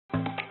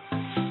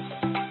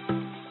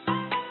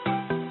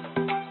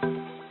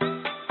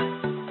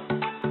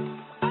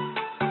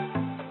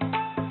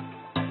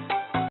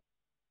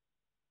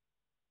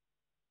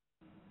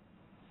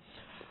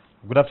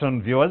Good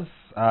afternoon, viewers,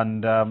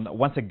 and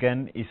once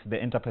again, it's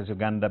the Enterprise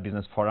Uganda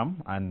Business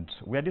Forum, and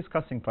we are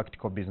discussing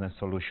practical business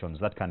solutions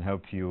that can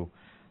help you,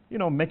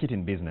 make it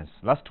in business.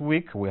 Last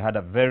week, we had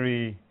a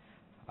very,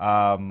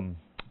 I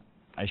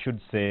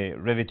should say,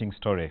 riveting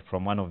story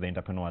from one of the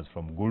entrepreneurs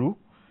from Gulu,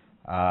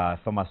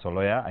 Thomas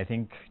Oloya. I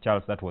think,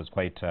 Charles, that was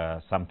quite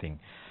something.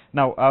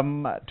 Now,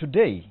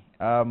 today,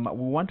 we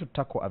want to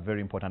tackle a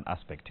very important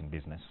aspect in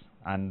business,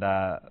 and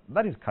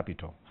that is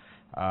capital.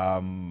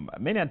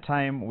 Many a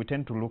time we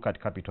tend to look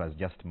at capital as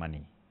just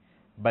money,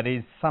 but there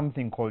is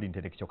something called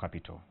intellectual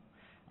capital.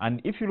 And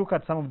if you look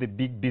at some of the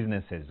big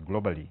businesses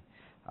globally,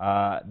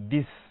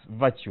 this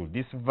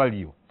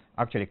value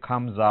actually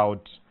comes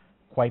out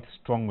quite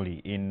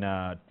strongly in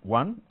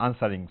one,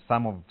 answering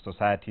some of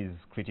society's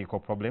critical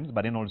problems,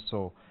 but then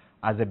also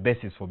as a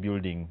basis for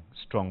building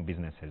strong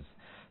businesses.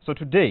 So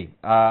today,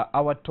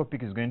 our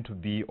topic is going to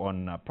be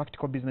on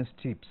practical business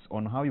tips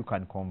on how you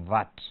can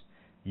convert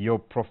your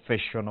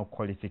professional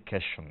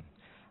qualification,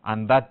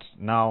 and that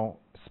now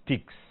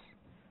speaks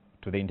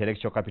to the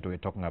intellectual capital we're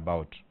talking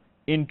about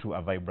into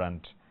a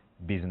vibrant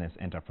business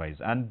enterprise.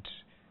 And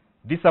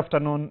this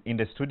afternoon in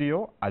the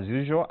studio, as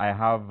usual, I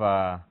have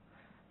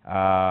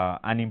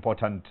an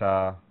important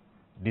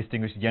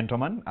distinguished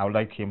gentleman. I would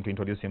like him to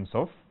introduce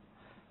himself.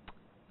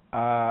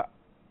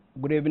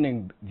 Good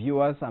evening,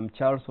 viewers. I'm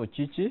Charles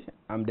Ochichi.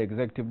 I'm the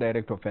Executive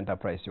Director of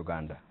Enterprise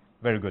Uganda.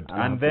 Very good.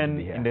 And then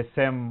in the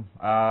same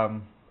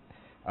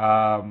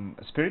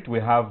spirit, we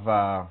have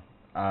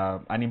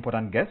an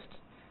important guest.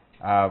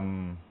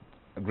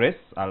 Grace,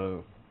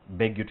 I'll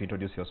beg you to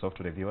introduce yourself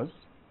to the viewers.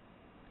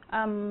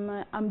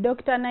 I'm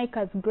Dr.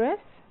 Naikazi Grace,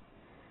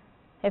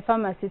 a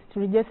pharmacist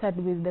registered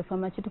with the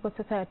Pharmaceutical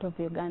Society of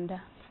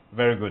Uganda.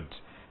 Very good.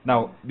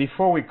 Now,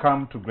 before we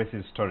come to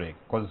Grace's story,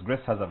 because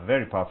Grace has a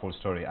very powerful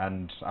story,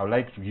 and I would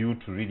like you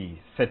to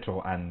really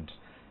settle, and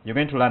you're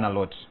going to learn a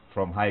lot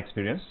from her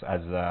experience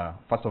as,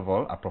 first of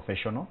all, a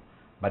professional,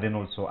 but then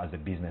also as a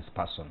business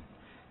person.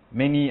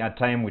 Many a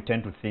time we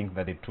tend to think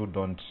that the two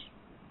don't,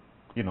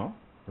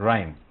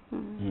 rhyme.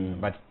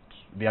 But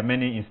there are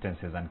many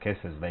instances and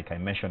cases, like I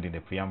mentioned in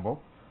the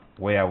preamble,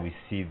 where we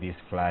see this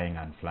flying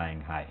and flying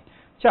high.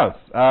 Charles,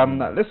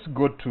 let's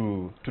go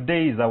to,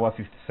 today is our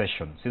 5th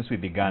session since we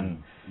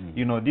began,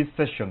 these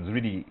sessions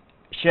really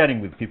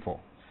sharing with people.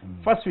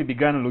 First, we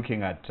began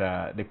looking at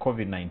the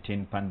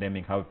COVID-19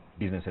 pandemic, how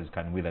businesses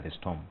can weather the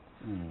storm.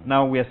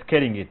 Now we are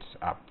scaling it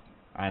up,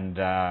 and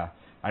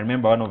I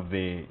remember one of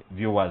the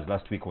viewers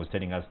last week was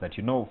telling us that,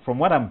 from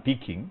what I'm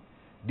picking,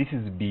 this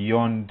is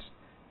beyond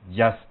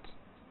just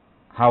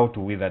how to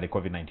weather the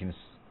COVID-19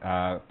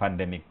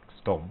 pandemic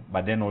storm,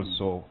 but then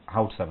also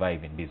how to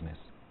survive in business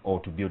or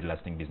to build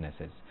lasting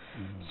businesses.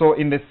 So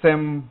in the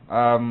same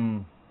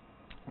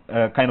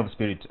kind of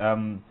spirit,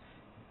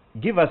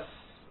 give us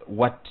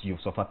what you've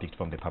so far picked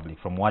from the public,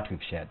 from what we've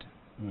shared.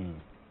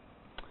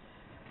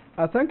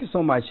 Thank you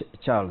so much,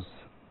 Charles.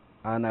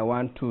 And I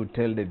want to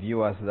tell the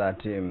viewers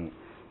that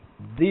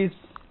these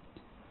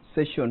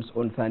sessions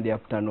on Sunday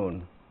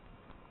afternoon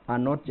are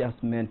not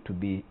just meant to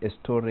be a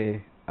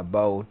story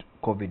about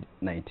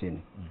COVID-19.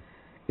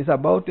 It's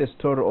about a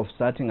story of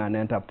starting an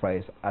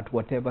enterprise at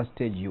whatever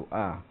stage you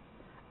are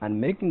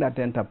and making that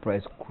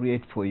enterprise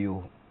create for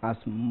you as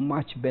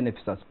much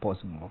benefits as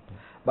possible,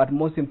 but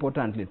most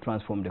importantly,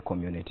 transform the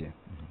community.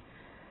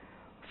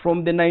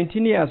 From the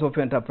 19 years of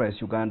Enterprise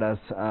Uganda's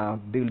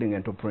building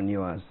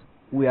entrepreneurs,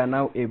 we are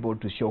now able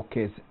to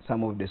showcase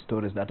some of the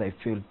stories that I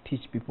feel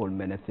teach people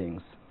many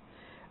things.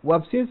 We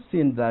have since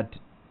seen that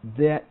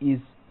there is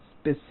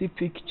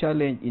specific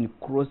challenge in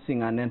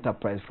crossing an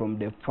enterprise from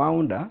the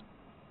founder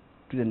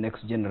to the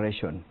next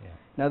generation,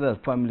 in other words,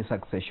 family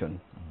succession.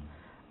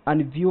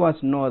 And viewers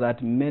know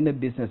that many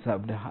businesses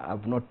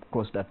have not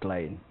crossed that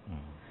line.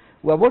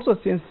 We have also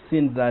since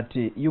seen that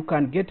you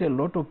can get a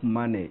lot of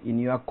money in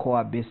your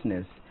core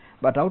business,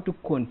 but how to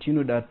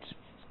continue that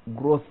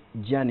growth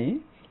journey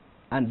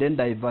and then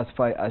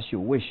diversify as you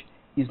wish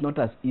is not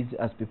as easy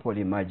as people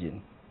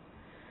imagine.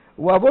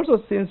 We have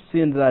also since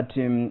seen that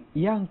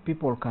young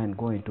people can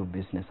go into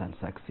business and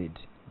succeed,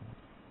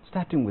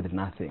 starting with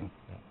nothing.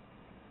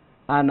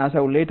 And as I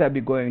will later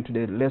be going to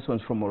the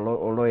lessons from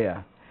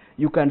Oloya,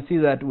 you can see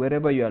that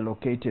wherever you are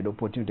located,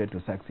 opportunity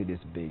to succeed is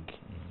big.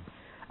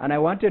 And I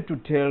wanted to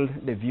tell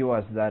the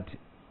viewers that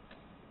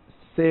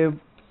save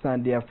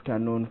Sunday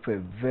afternoon for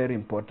a very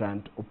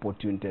important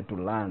opportunity to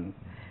learn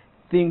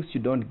things you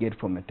don't get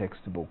from a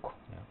textbook.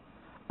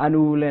 And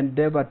we will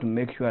endeavor to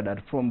make sure that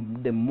from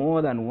the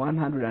more than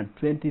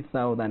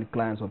 120,000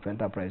 clients of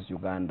Enterprise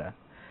Uganda,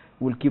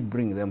 we'll keep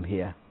bringing them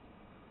here.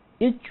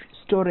 Each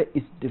story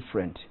is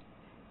different.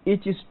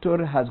 Each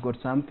story has got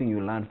something you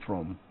learn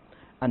from.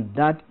 And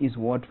that is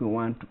what we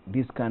want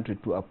this country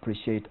to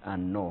appreciate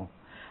and know.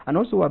 And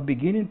also we're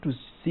beginning to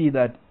see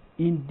that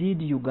indeed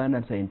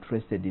Ugandans are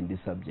interested in this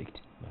subject.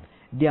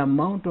 The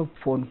amount of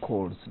phone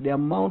calls, the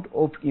amount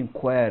of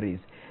inquiries,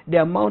 the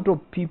amount of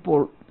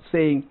people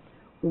saying,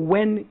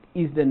 when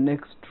is the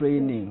next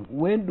training?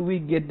 When do we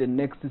get the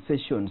next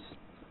sessions?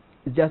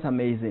 It's just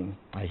amazing.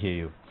 I hear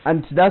you.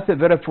 And that's a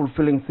very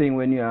fulfilling thing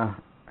when you are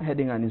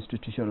heading an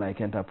institution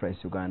like Enterprise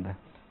Uganda.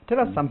 Tell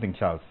us something,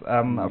 Charles.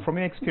 From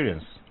your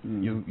experience,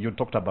 you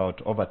talked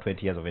about over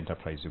 20 years of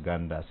Enterprise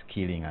Uganda,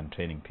 skilling and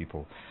training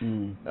people.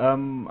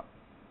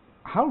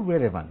 How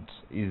relevant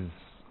is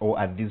or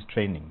are these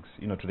trainings,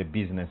 to the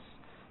business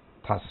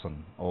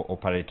person or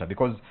operator?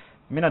 Because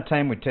many a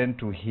time we tend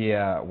to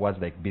hear words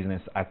like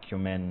business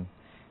acumen.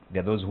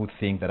 There are those who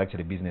think that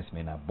actually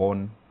businessmen are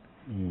born,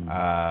 they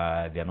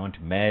are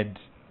not made,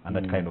 and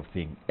that kind of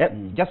thing.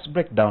 Just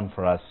break down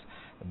for us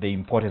the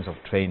importance of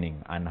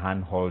training and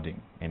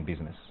hand-holding in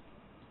business.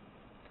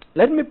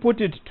 Let me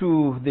put it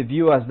to the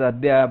viewers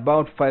that there are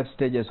about 5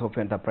 stages of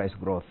enterprise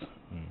growth.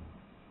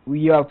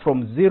 We are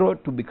from zero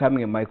to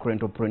becoming a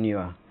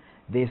micro-entrepreneur.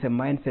 There is a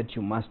mindset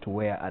you must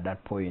wear at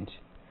that point.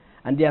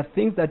 And there are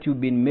things that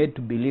you've been made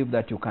to believe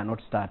that you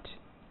cannot start.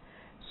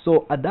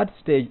 So at that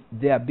stage,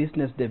 there are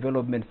business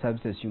development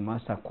services you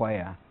must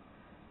acquire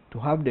to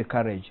have the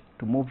courage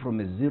to move from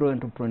a zero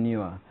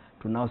entrepreneur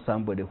to now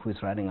somebody who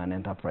is running an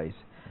enterprise.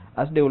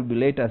 As they will be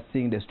later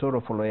seeing, the story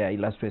of a lawyer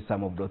illustrates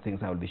some of those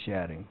things I will be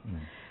sharing.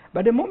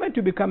 But the moment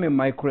you become a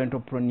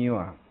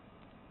micro-entrepreneur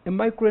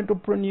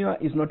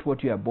is not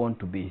what you are born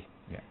to be.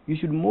 You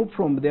should move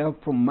from there,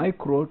 from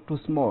micro to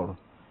small.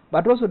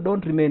 But also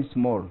don't remain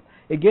small.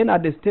 Again,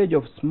 at the stage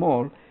of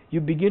small, you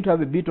begin to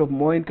have a bit of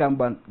more income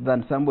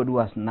than somebody who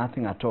has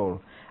nothing at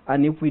all.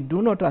 And if we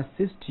do not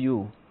assist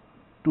you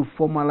to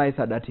formalize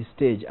at that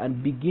stage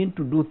and begin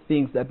to do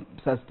things that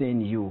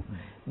sustain you,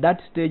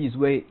 that stage is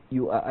where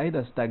you are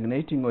either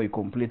stagnating or you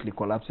completely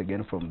collapse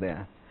again from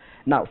there.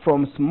 Now,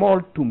 from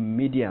small to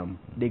medium,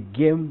 the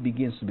game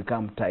begins to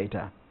become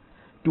tighter.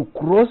 To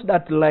cross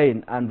that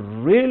line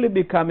and really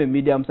become a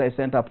medium-sized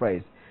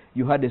enterprise,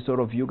 you had the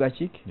story of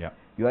Yugachik,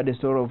 you had the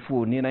story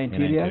of Nina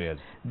Interiors.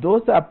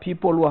 Those are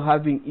people who are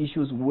having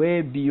issues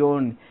way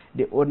beyond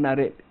the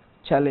ordinary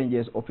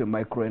challenges of a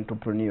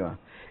micro-entrepreneur.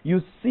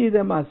 You see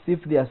them as if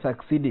they are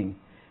succeeding.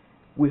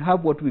 We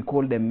have what we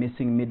call the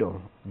missing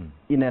middle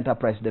in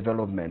enterprise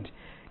development.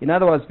 In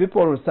other words,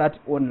 people will start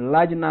on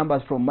large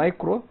numbers from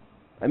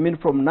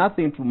from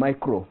nothing to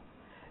micro.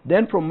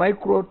 Then from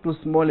micro to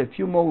small, a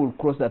few more will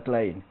cross that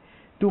line.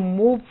 To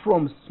move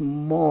from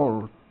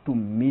small to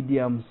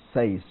medium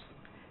size,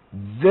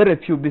 very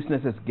few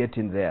businesses get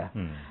in there.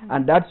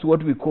 And that's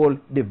what we call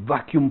the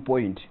vacuum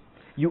point.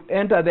 You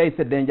enter there, it's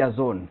a danger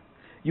zone.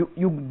 You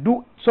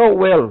do so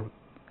well.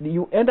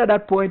 You enter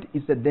that point,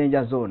 it's a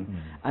danger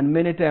zone. And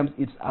many times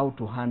it's how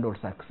to handle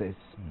success.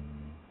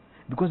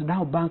 Because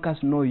now bankers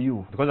know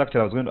you. Because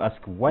actually I was going to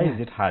ask, why is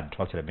it hard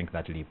to actually make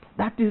that leap?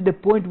 That is the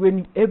point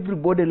when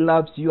everybody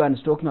loves you and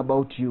is talking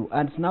about you.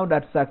 And it's now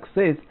that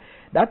success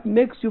that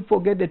makes you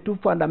forget the 2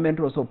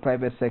 fundamentals of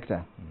private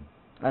sector.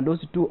 And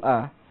those 2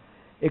 are,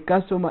 a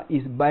customer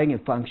is buying a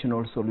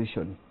functional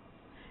solution.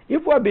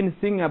 If we have been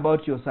thinking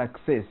about your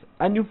success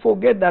and you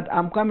forget that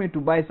I'm coming to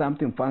buy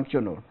something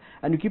functional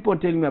and you keep on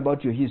telling me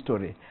about your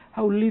history,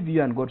 I will leave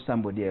you and go to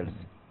somebody else.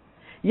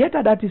 Yet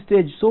at that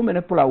stage, so many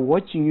people are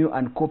watching you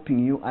and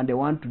copying you, and they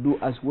want to do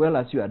as well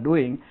as you are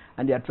doing,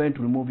 and they are trying to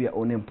remove your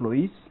own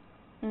employees,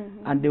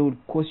 and they will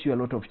cause you a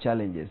lot of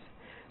challenges.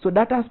 So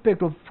that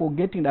aspect of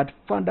forgetting that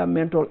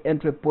fundamental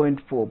entry point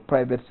for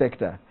private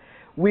sector,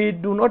 we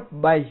do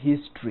not buy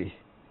history.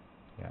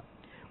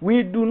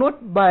 We do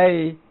not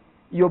buy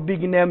your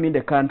big name in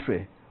the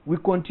country. We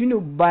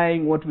continue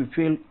buying what we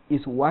feel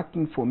is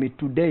working for me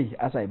today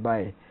as I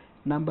buy.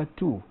 Number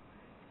 2,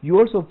 you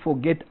also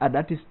forget at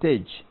that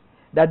stage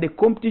that the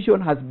competition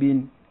has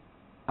been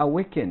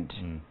awakened.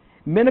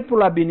 Many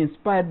people have been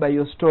inspired by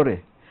your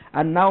story,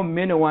 and now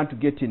many want to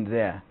get in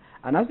there.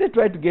 And as they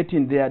try to get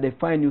in there, they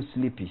find you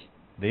sleepy.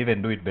 They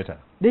even do it better.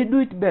 They do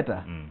it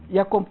better.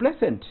 You're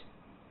complacent.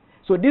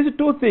 So these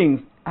 2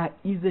 things are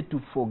easy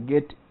to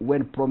forget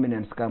when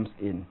prominence comes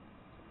in.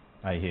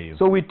 I hear you.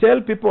 So we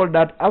tell people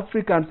that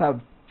Africans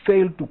have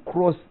failed to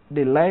cross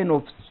the line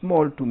of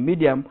small to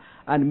medium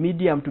and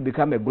medium to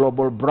become a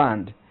global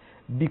brand,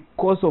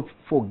 because of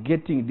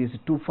forgetting these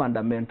 2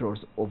 fundamentals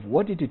of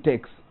what it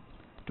takes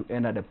to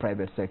enter the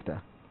private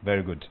sector.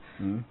 Very good.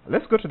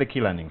 Let's go to the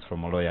key learnings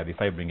from a lawyer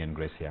before I bring in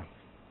Grace here.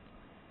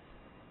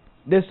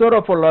 The story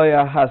of a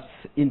lawyer has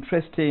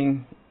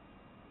interesting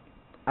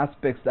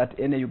aspects that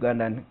any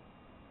Ugandan,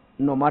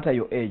 no matter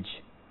your age,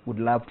 would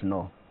love to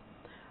know.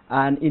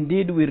 And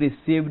indeed, we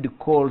received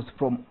calls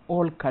from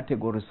all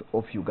categories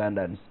of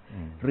Ugandans,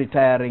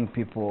 retiring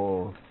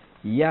people,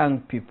 young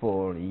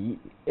people,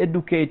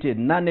 educated,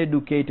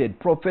 non-educated,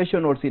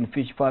 professionals in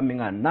fish farming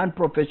and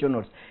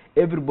non-professionals.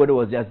 Everybody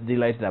was just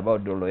delighted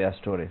about the lawyer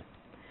story.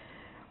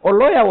 A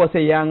lawyer was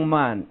a young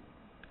man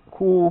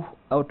who,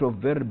 out of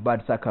very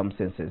bad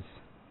circumstances,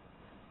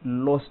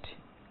 lost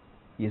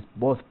his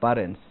both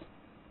parents.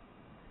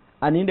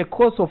 And in the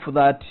course of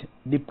that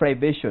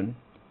deprivation,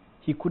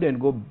 he couldn't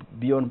go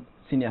beyond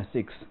senior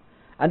 6.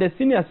 And the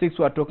senior 6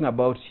 we are talking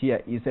about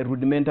here is a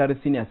rudimentary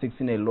senior 6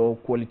 in a low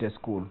quality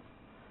school.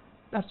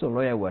 That's the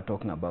lawyer we're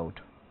talking about.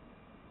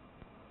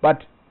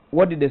 But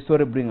what did the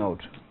story bring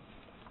out?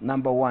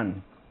 Number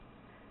 1,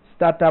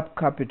 startup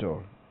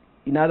capital,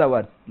 in other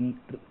words,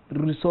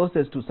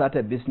 resources to start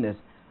a business,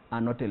 are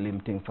not a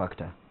limiting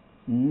factor.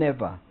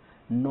 Never,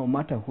 no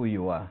matter who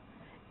you are.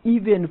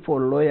 Even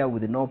for a lawyer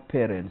with no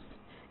parents,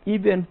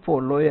 even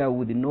for a lawyer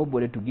with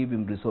nobody to give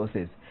him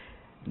resources,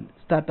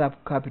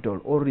 startup capital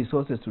or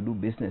resources to do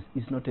business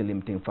is not a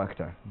limiting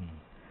factor.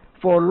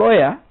 For a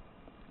lawyer,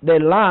 the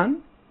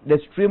land, the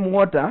stream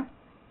water,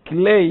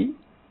 clay,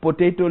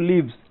 potato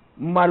leaves,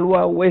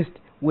 malwa waste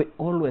were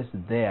always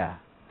there.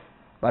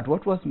 But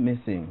what was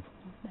missing?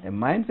 A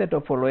mindset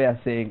of a lawyer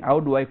saying, how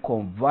do I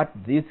convert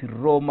these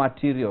raw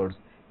materials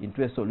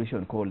into a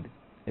solution called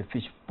a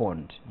fish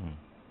pond?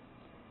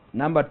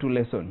 Number 2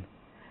 lesson.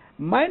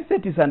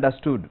 Mindset is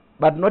understood,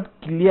 but not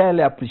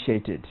clearly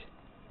appreciated.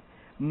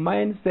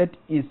 Mindset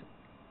is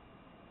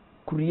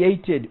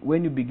created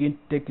when you begin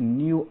to take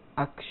new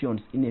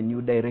actions in a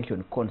new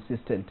direction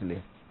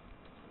consistently.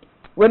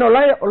 When a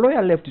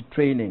lawyer left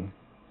training,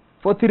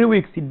 for 3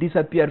 weeks he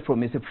disappeared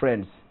from his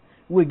friends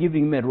who were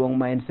giving him a wrong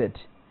mindset.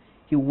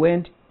 He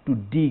went to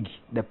dig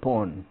the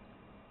pond,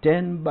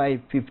 10 by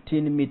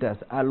 15 meters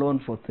alone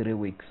for 3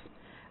 weeks.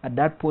 At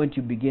that point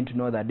you begin to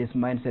know that this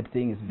mindset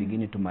thing is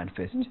beginning to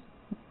manifest.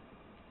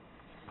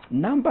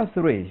 Number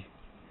 3,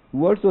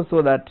 we also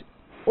saw that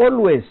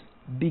always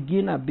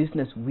begin a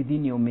business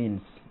within your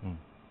means.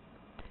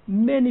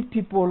 Many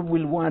people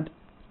will want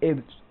a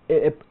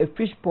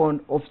fish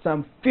pond of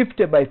some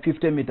 50 by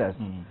 50 meters.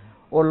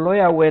 A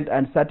lawyer went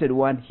and started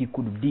one he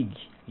could dig.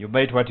 You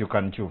bite what you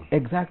can chew.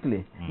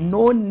 Exactly.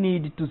 No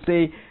need to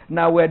say,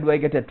 now where do I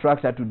get a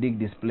tractor to dig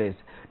this place?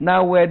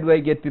 Now where do I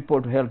get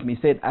people to help me?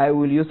 He said, I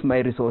will use my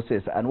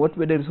resources. And what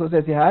were the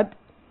resources he had?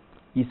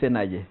 His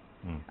energy.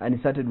 And he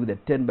started with a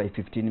 10 by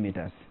 15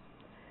 meters.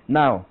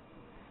 Now,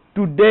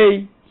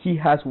 today he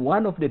has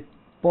one of the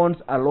ponds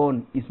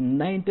alone is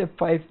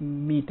 95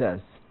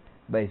 meters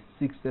by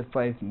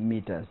 65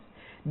 meters.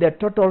 The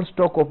total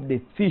stock of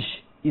the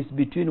fish is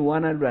between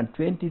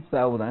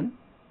 120,000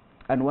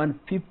 and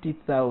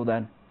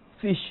 150,000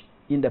 fish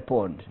in the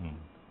pond.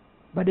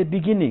 But the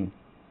beginning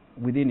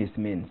within his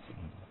means.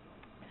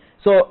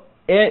 So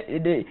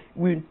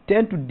we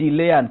tend to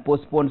delay and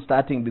postpone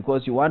starting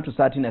because you want to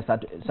start in a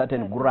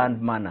certain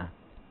grand manner,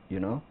 you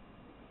know.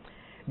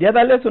 The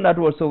other lesson that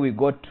also we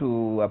got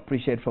to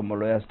appreciate from a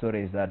lawyer's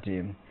story is that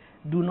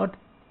do not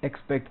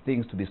expect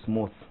things to be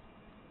smooth.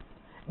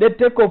 The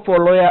takeoff for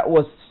a lawyer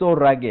was so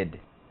rugged.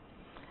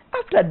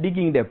 After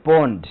digging the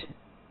pond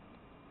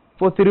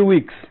for 3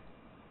 weeks,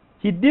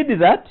 he did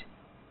that,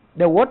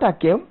 the water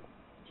came,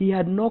 he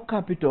had no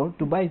capital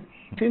to buy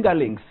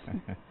fingerlings.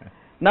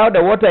 Now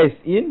the water is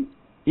in,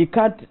 he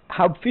can't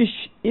have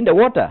fish in the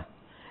water.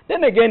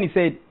 Then again he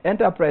said,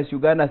 Enterprise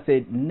Uganda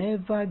said,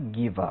 never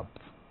give up.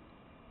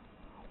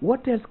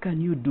 What else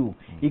can you do?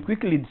 He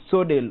quickly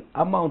saw the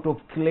amount of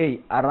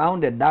clay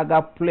around the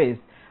dug-up place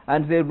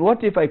and said,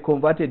 what if I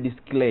converted this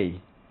clay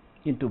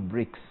into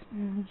bricks?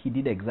 He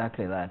did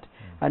exactly that.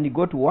 And he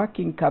got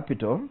working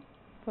capital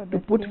to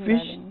put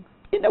fish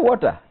in the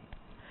water.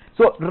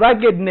 So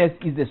ruggedness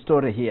is the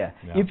story here.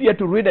 If you are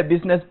to read a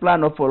business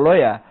plan of a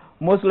lawyer,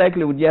 most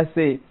likely would just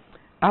say,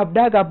 I've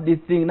dug up this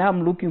thing, now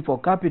I'm looking for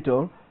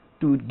capital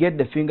to get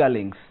the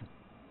fingerlings.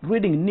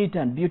 Reading neat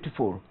and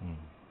beautiful.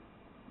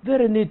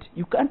 Very neat.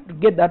 You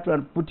can't get that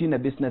one put in a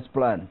business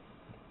plan.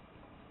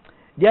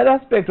 The other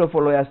aspect of a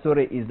lawyer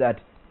story is that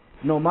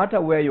no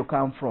matter where you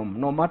come from,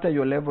 no matter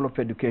your level of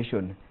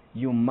education,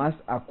 you must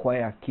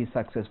acquire key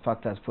success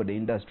factors for the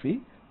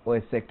industry or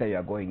a sector you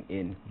are going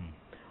in.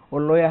 A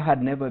lawyer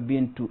had never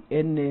been to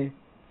any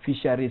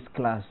fisheries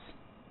class,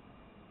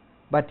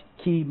 but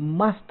he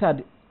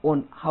mastered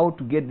on how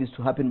to get this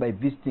to happen by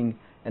visiting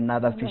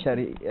another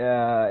fishery,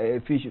 a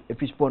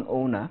fish pond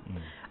owner.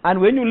 And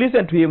when you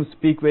listen to him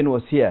speak when he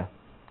was here,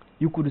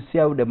 you could see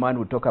how the man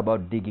would talk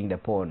about digging the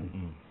pond,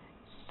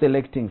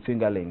 selecting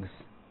fingerlings,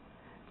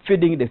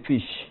 feeding the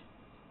fish,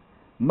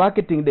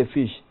 marketing the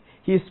fish.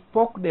 He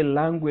spoke the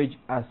language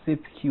as if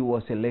he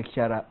was a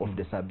lecturer of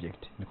the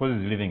subject. Because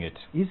he's living it.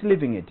 He's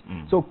living it.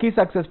 So key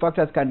success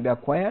factors can be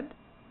acquired,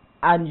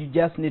 and you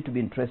just need to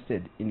be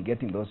interested in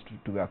getting those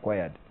to be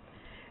acquired.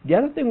 The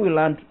other thing we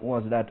learned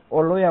was that a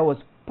lawyer was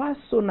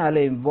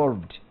personally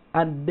involved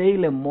and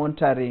daily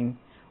monitoring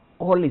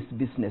all his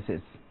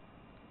businesses.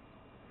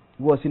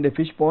 He was in the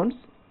fish ponds,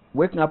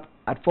 waking up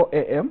at 4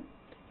 a.m.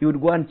 He would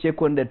go and check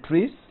on the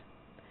trees.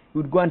 He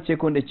would go and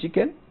check on the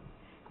chicken.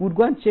 He would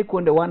go and check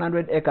on the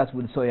 100 acres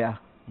with soya.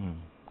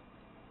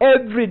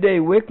 Every day,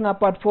 waking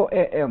up at 4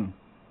 a.m.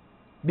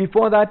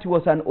 Before that, he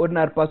was an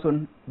ordinary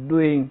person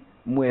doing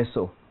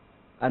mueso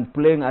and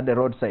playing at the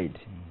roadside.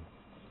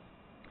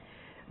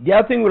 The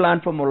other thing we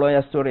learned from a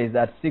lawyer's story is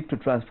that seek to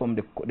transform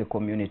the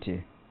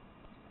community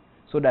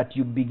so that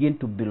you begin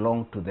to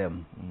belong to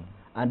them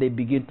and they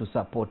begin to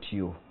support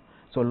you.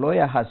 So a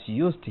lawyer has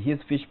used his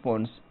fish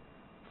ponds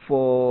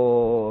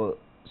for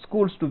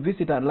schools to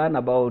visit and learn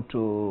about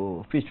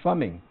fish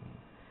farming.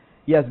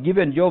 He has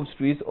given jobs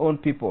to his own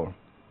people.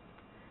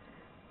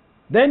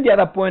 Then the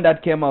other point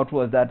that came out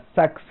was that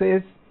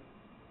success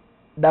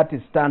that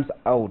stands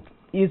out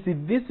is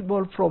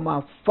visible from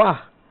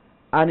afar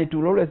and it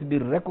will always be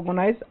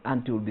recognized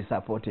and it will be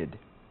supported.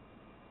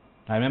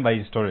 I remember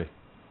his story.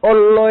 Oh,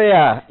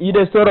 lawyer, you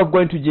the story of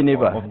going to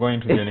Geneva. Of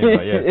going to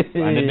Geneva, yes.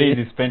 And the days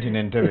he spent in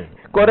Entebbe.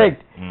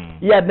 Correct. Mm.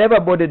 He had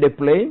never boarded a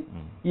plane.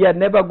 Mm. He had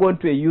never gone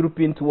to a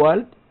European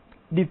world.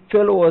 The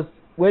fellow was,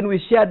 when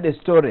we shared the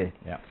story,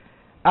 Yeah.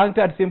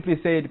 UNCTAD simply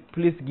said,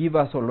 please give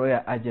us a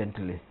lawyer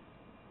urgently.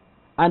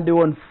 And they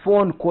were on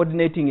phone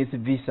coordinating his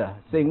visa,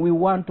 saying, we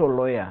want a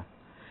lawyer.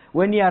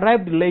 When he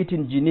arrived late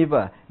in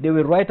Geneva, they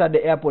were right at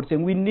the airport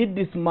saying, we need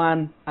this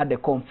man at the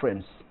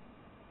conference.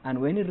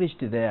 And when he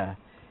reached there,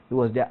 it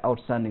was their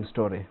outstanding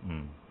story.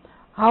 Mm.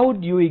 How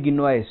do you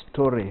ignore a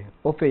story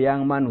of a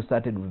young man who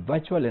started with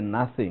virtually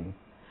nothing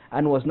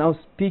and was now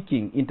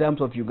speaking in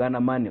terms of Uganda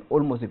money,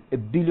 almost a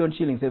billion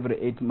shillings every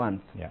 8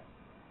 months? Yeah.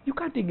 You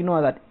can't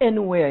ignore that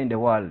anywhere in the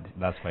world.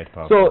 That's quite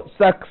powerful.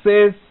 So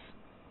success,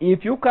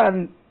 if you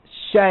can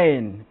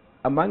shine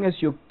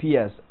amongst your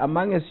peers,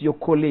 amongst your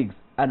colleagues,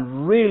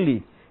 and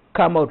really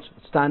come out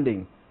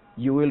standing,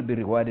 you will be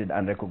rewarded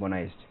and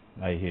recognized.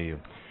 I hear you.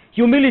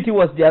 Humility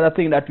was the other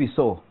thing that we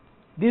saw.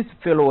 This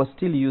fellow was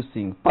still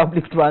using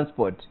public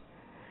transport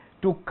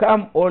to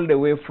come all the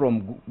way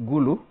from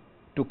Gulu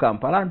to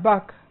Kampala and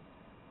back.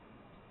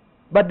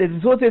 But the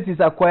resources he's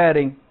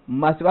acquiring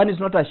massive, and he's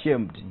not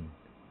ashamed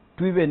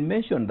to even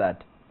mention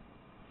that.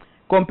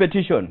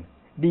 Competition.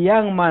 The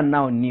young man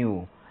now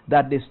knew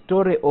that the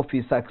story of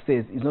his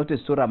success is not a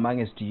story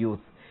amongst youth.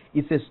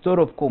 It's a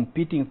story of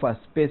competing for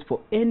space for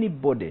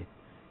anybody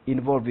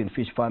involved in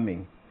fish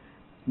farming.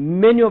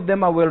 Many of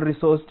them are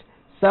well-resourced,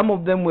 some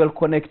of them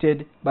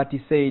well-connected, but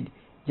he said,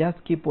 just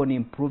keep on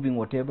improving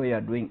whatever you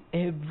are doing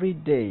every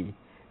day,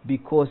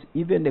 because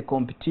even the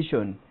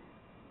competition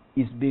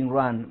is being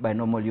run by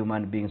normal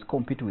human beings.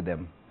 Compete with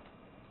them.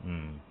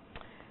 Mm.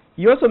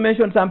 He also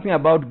mentioned something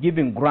about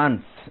giving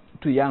grants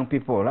to young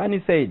people, and he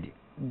said,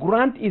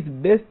 grant is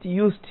best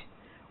used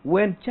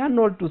when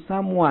channeled to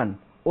someone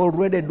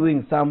already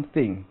doing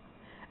something.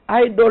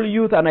 Idle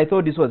youth, and I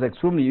thought this was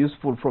extremely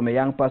useful from a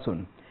young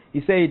person.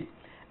 He said,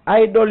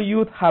 idle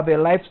youth have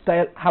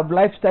lifestyle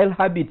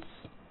habits,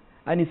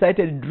 and he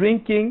cited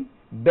drinking,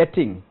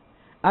 betting,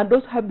 and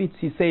those habits,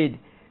 he said,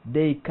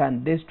 they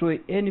can destroy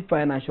any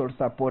financial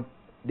support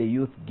the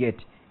youth get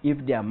if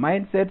their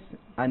mindsets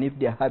and if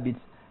their habits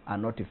are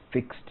not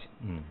fixed.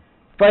 Mm.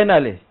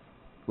 Finally,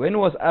 when he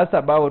was asked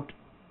about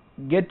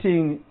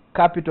getting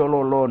capital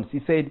or loans,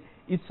 he said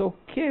it's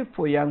okay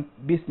for young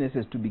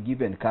businesses to be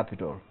given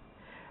capital,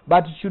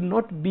 but it should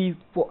not be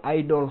for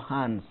idle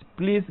hands.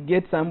 Please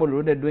get somebody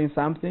already doing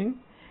something,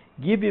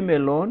 give him a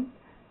loan,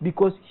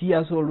 because he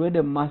has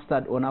already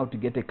mastered on how to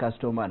get a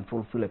customer and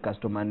fulfill a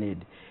customer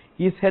need.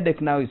 His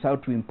headache now is how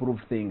to improve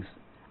things,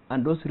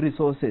 and those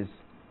resources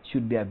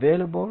should be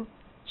available,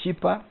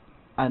 cheaper,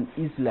 and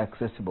easily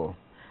accessible,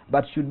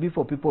 but should be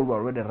for people who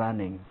are already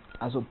running,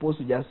 as opposed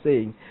to just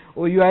saying,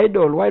 oh, you're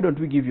idle, why don't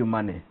we give you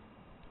money?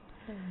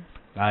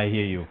 I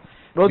hear you.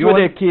 Those were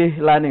the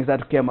key learnings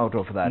that came out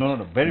of that.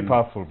 No. Very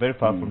powerful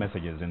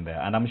messages in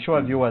there. And I'm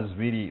sure viewers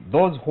really,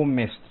 those who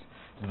missed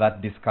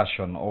that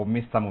discussion or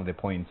missed some of the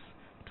points,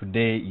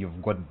 today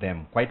you've got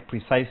them quite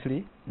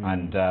precisely.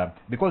 And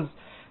because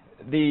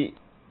the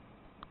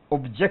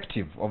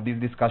objective of this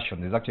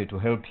discussion is actually to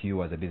help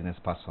you as a business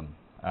person,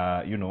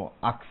 you know,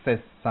 access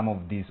some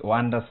of these or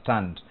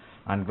understand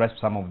and grasp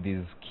some of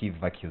these key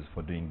values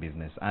for doing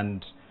business.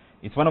 And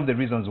it's one of the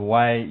reasons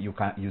why you're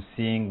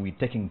seeing we're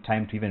taking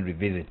time to even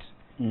revisit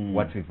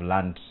what we've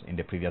learned in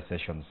the previous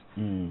sessions.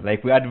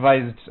 Like we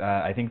advised,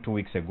 I think 2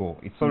 weeks ago,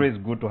 it's always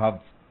good to have,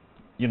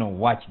 you know,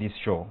 watch this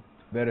show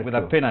with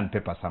a pen and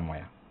paper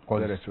somewhere.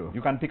 Because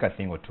you can pick a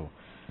thing or two.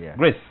 Yeah.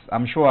 Grace,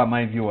 I'm sure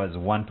my viewers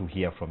want to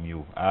hear from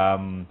you.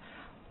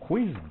 Who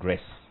is Grace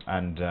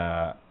and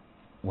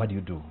what do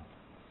you do?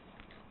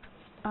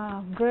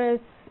 Grace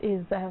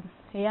is a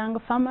young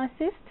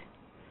pharmacist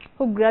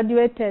who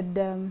graduated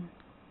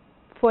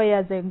 4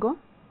 years ago,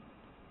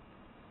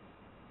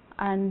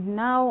 and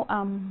now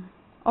I'm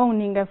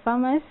owning a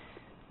pharmacy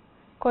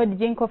called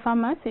Jinko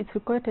Pharmacy. It's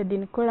located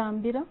in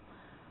Kulambiro.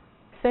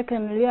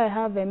 Secondly, I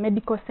have a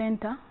medical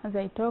center. As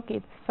I talk,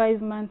 it's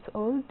 5 months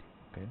old.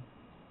 Okay.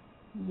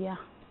 Yeah.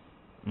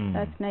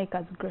 That's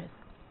Naikazi Grace.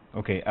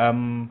 Okay.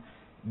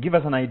 Give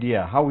us an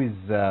idea. How is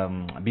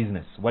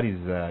business? What is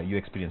your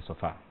experience so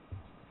far?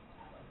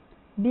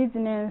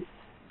 Business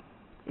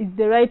is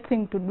the right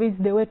thing to do.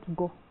 It's the way to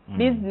go.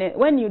 Business.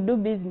 When you do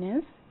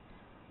business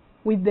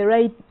with the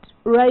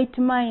right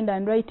mind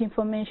and right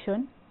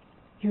information,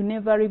 you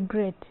never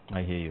regret.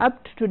 I hear you.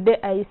 Up to today,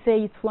 I say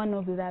it's one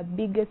of the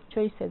biggest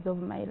choices of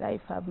my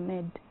life I've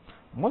made.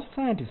 Most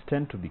scientists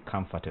tend to be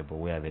comfortable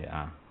where they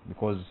are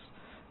because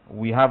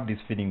we have this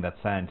feeling that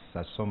science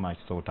is so much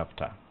sought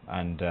after,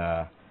 and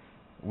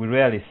we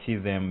rarely see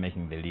them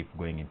making the leap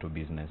going into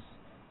business.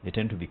 They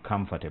tend to be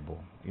comfortable,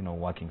 you know,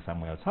 working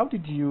somewhere else. How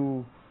did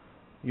you,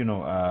 you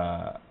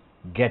know,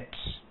 get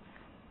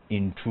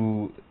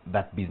into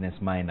that business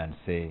mind and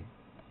say,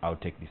 I'll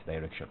take this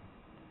direction?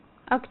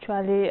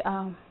 Actually,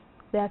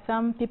 there are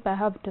some people I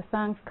have to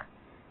thank.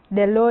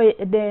 The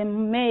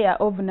mayor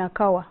of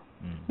Nakawa,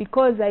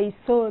 because I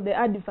saw the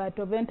advert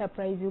of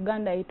Enterprise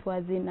Uganda. It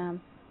was in a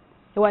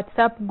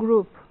WhatsApp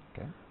group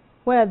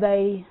where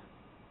the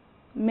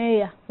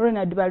Mayor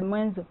Ronald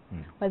Balmwenzo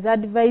was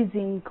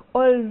advising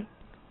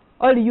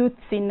all youths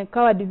in the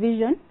Kawa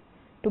division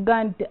to go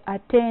and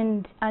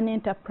attend an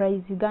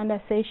Enterprise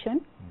Uganda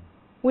session,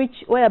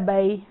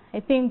 whereby I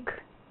think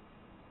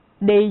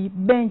they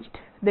benched,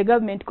 the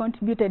government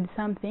contributed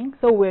something,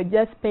 so we're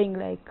just paying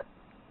like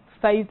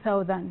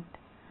 5,000.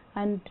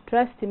 And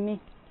trust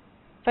me,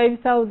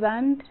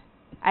 5,000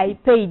 I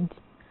paid.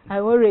 I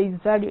always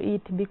value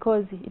it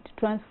because it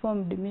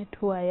transformed me to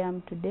who I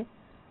am today.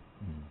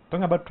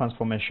 Talking about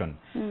transformation,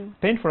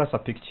 paint for us a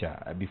picture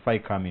before I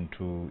come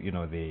into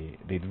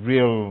the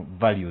real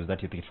values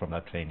that you picked from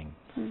that training.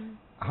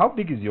 How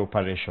big is your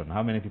operation?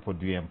 How many people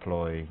do you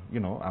employ?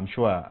 I'm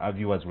sure our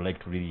viewers would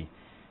like to really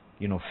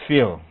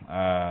feel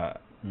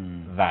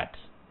that.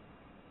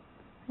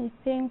 I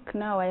think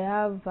now I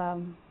have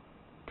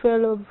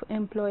 12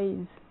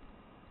 employees.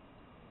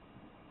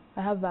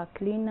 I have a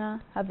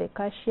cleaner, I have a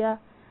cashier,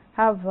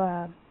 I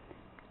have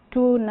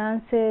 2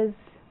 nurses.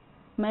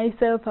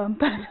 Myself, I'm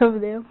part of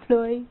the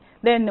employee.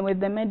 Then with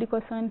the medical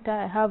center,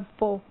 I have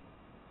 4.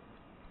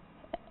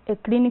 A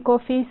clinic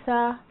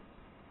officer,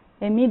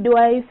 a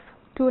midwife,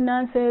 2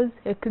 nurses,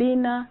 a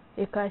cleaner,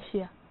 a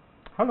cashier.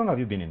 How long have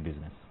you been in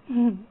business?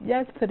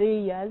 Just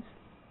 3 years.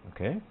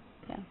 Okay.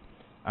 Yeah.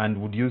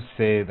 And would you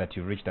say that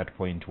you reached that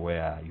point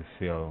where you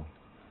feel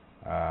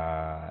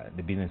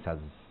the business has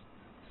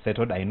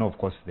settled? I know, of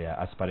course, there are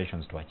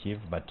aspirations to achieve,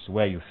 but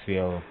where you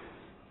feel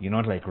you're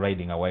not like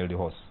riding a wild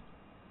horse?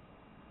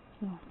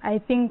 No. I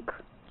think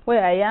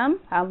where I am,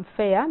 I'm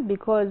fair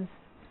because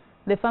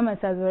the pharmacy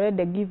has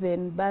already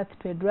given birth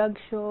to a drug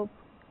shop,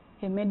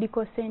 a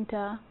medical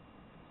center.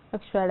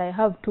 Actually, I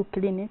have 2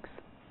 clinics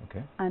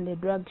and a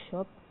drug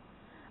shop.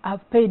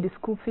 I've paid the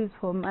school fees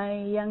for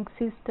my young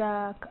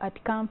sister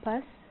at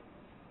campus,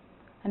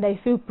 and I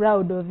feel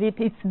proud of it.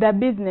 It's the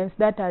business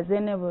that has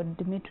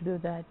enabled me to do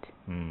that.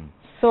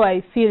 So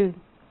I feel,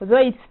 although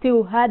it's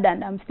still hard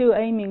and I'm still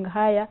aiming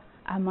higher,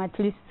 I'm at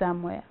least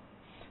somewhere.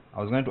 I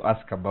was going to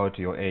ask about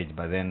your age,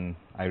 but then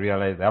I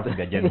realized I have to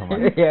be a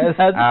gentleman. Yes,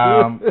 that's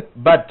true.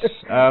 But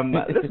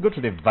let's go to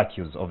the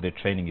virtues of the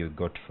training you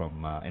got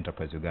from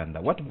Enterprise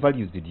Uganda. What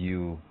values did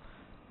you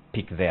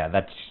pick there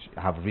that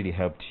have really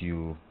helped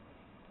you,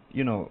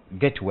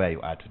 get where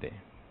you are today?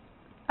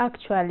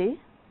 Actually,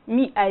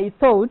 I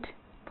thought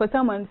for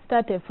someone to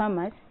start a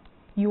pharmacy,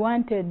 you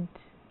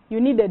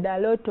needed a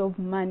lot of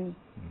money,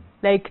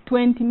 like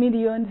 20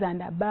 millions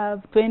and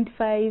above,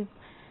 25.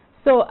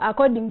 So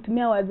according to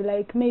me, I was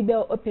like, maybe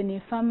I'll open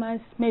a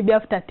pharmacy, maybe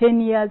after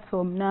 10 years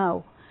from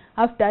now,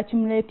 after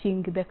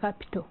accumulating the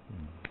capital.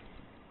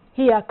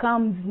 Here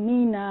comes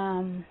me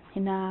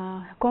in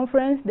a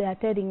conference, they are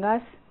telling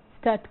us,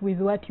 start with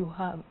what you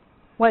have.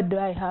 What do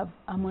I have?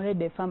 I'm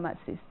already a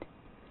pharmacist.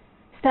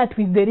 Start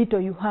with the little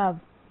you have.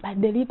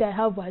 But the little I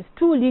have was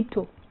too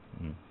little.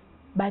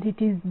 But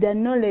it is the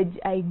knowledge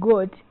I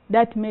got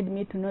that made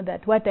me to know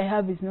that what I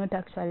have is not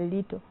actually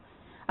little.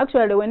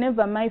 Actually,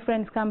 whenever my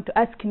friends come to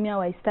ask me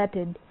how I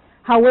started,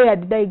 where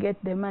did I get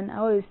the money, I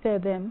always tell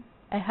them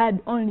I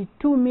had only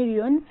 2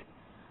 millions.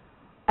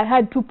 I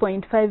had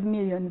 2.5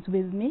 millions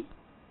with me.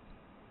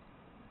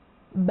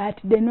 But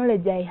the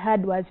knowledge I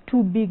had was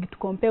too big to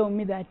compel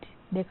me that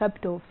the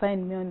capital will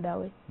find me on that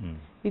way.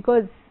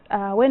 Because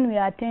when we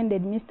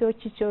attended, Mr.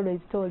 Ochicho always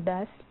told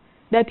us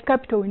that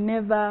capital will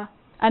never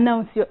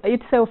announce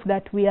itself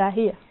that we are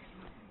here.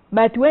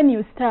 But when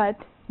you start,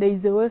 there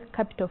is a way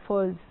capital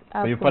falls.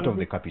 So you're part of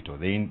the capital,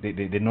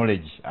 the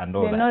knowledge and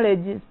all that. The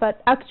knowledge is,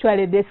 but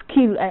actually the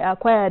skill I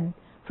acquired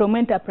from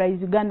Enterprise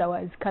Uganda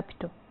was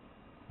capital.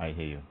 I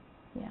hear you.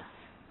 Yeah.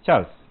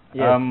 Charles,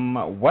 yes.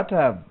 What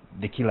are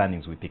the key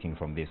learnings we're picking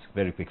from this,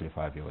 very quickly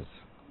for our viewers?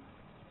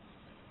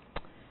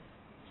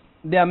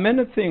 There are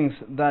many things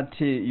that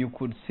you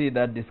could see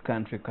that this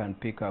country can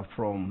pick up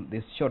from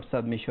this short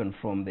submission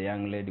from the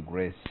young lady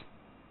Grace.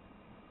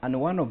 And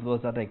one of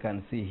those that I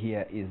can see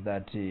here is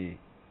that a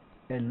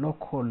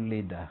local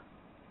leader,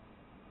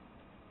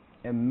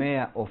 a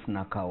mayor of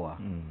Nakawa,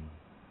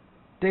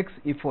 takes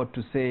effort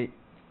to say,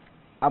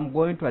 I'm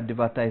going to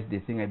advertise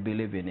this thing, I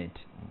believe in it.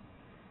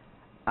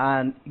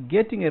 And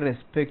getting a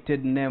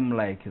respected name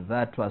like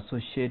that to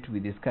associate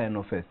with this kind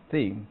of a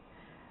thing,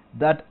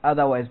 that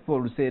otherwise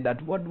people would say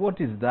that, what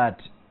is that?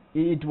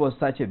 It was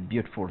such a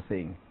beautiful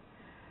thing.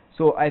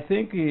 So I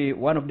think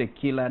one of the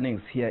key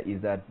learnings here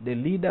is that the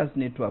leaders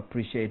need to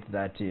appreciate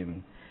that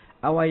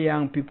our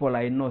young people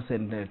are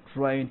innocent,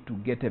 trying to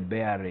get a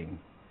bearing,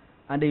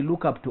 and they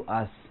look up to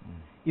us.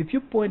 If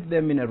you point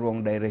them in a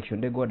wrong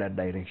direction, they go that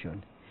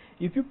direction.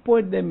 If you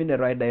point them in the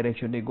right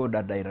direction, they go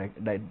that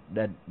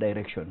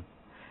direction.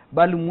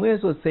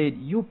 Balmwenzo said,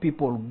 you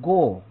people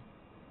go.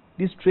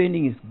 This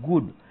training is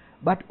good.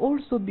 But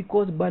also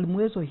because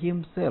Balmwenzo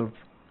himself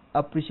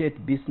appreciates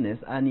business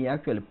and he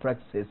actually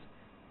practices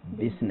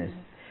business.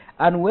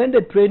 And when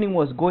the training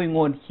was going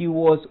on, he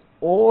was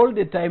all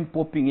the time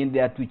popping in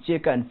there to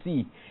check and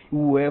see,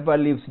 whoever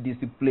leaves this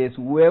place,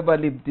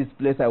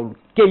 I will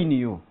cane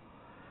you.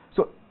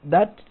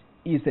 that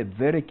is a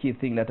very key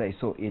thing that I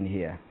saw in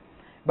here.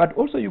 But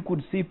also you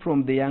could see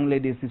from the young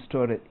lady's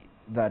story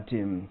that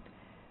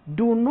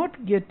do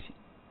not get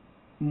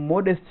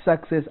modest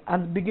success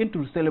and begin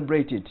to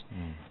celebrate it.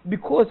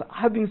 Because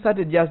having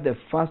started just the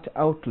first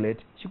outlet,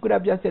 she could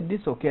have just said, this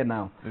okay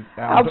now.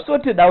 I've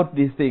sorted out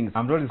these things.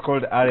 I'm told it's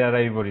called early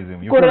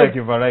arrivalism. You Correct. feel like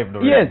you've arrived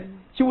already. Yes.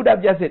 She would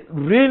have just said,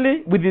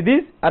 really, with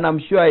this? And I'm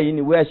sure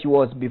in where she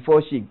was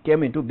before she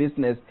came into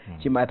business,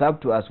 she might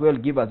have to as well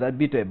give us a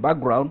bit of a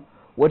background,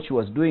 what she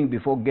was doing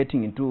before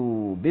getting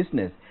into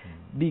business.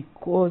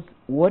 Because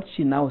what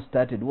she now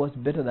started was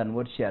better than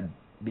what she had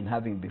been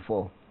having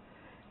before.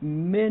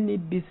 Many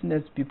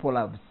business people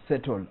have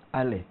settled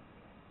early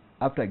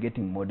after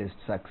getting modest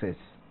success.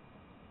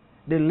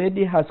 The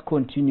lady has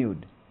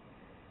continued,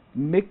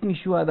 making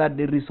sure that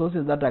the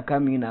resources that are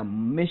coming in are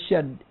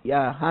measured,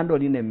 are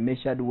handled in a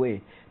measured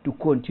way to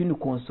continue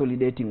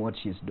consolidating what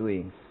she's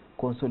doing.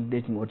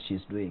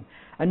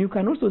 And you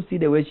can also see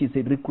the way she's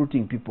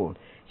recruiting people.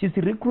 She's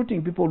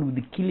recruiting people with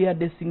the clear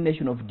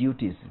designation of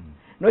duties.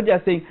 Not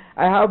just saying,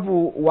 I have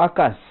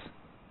workers,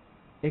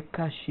 a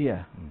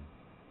cashier,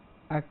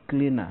 a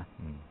cleaner,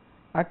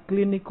 a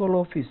clinical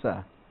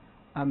officer,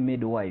 a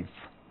midwife.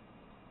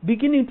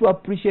 Beginning to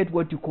appreciate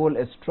what you call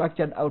a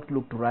structured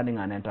outlook to running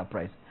an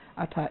enterprise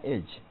at her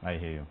age. I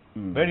hear you.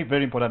 Very,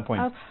 very important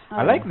point.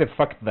 I like the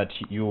fact that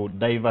you're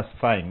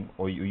diversifying,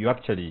 or you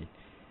actually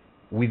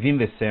within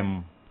the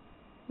same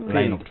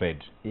line of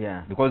trade.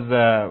 Yeah. Because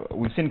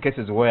we've seen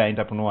cases where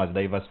entrepreneurs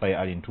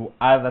diversify into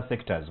other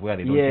sectors where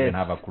they don't even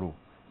have a clue.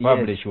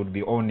 Probably should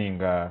be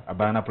owning a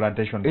banana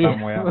plantation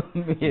somewhere,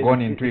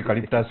 gone into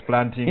eucalyptus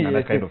planting and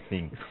that kind of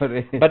thing.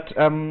 But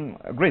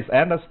Grace, I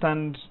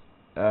understand,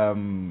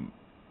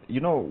 you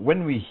know,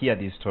 when we hear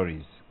these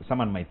stories,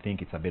 someone might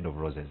think it's a bed of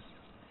roses.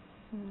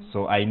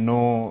 So I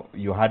know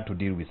you had to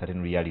deal with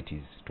certain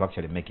realities to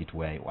actually make it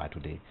where you are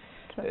today.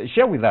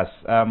 Share with us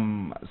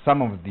some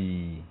of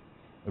the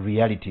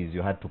realities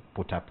you had to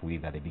put up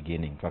with at the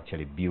beginning to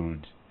actually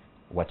build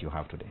what you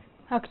have today.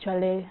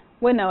 Actually,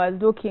 when I was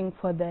looking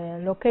for the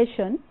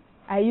location,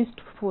 I used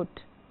to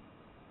foot.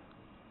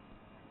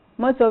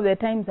 Most of the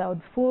times I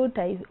would foot.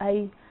 I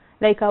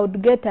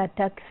would get a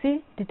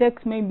taxi. It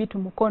takes maybe to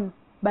Mukono,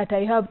 but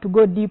I have to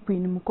go deep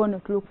in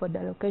Mukono to look for the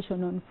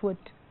location on foot.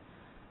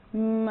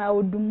 I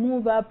would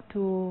move up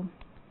to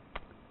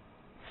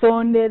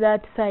Sonde,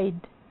 that side.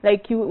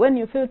 Like when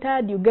you feel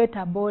tired, you get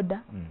a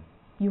border.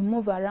 You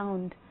move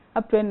around.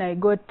 Up when I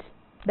got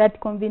that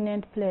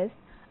convenient place,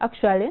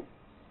 actually,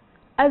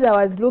 as I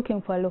was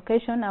looking for a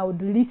location, I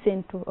would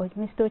listen to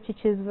Mr.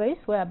 Chichi's voice,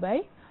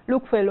 whereby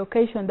look for a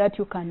location that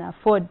you can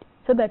afford,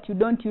 so that you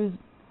don't use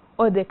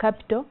all the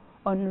capital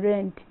on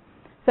rent.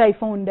 So I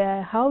found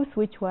a house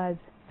which was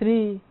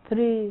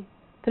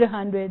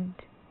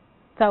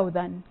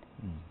 300,000.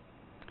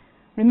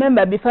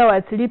 Remember, before I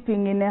was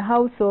sleeping in a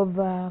house of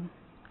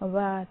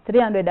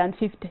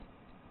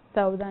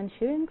 350,000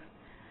 shillings.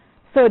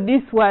 So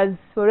this was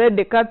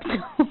already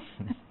capital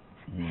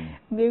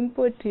being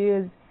put to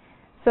use.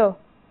 So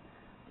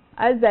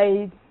as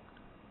I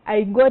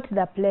got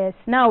the place,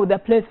 now the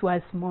place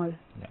was small.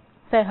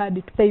 So I had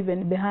it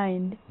paved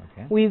behind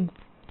with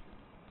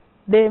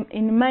the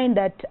in mind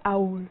that I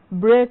will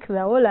break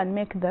the wall and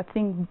make the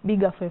thing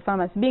bigger for a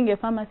pharmacy. Being a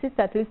pharmacist,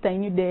 at least I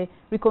knew the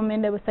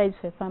recommendable size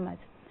for a pharmacy.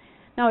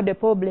 Now the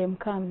problem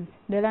comes.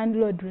 The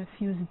landlord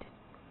refused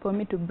for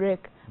me to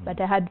break,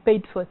 but I had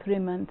paid for 3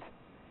 months.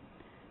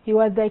 He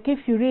was like,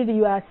 if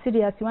you are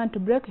serious, you want to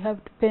break, you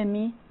have to pay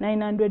me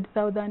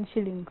 900,000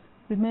 shillings.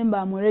 Remember,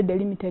 I'm already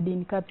limited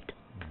in capital.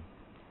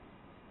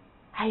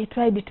 I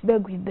tried to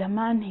beg with the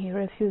man, he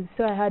refused,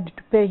 so I had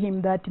to pay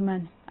him that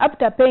money.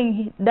 After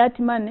paying that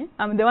money,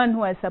 I'm the one who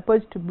was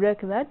supposed to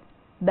break the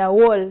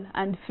wall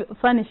and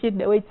furnish it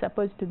the way it's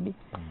supposed to be.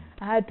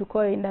 I had to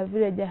call in the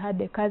village. I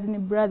had a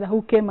cousin brother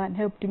who came and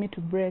helped me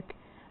to break.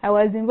 I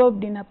was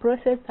involved in a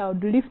process. I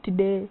would lift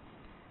those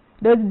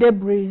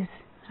debris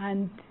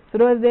and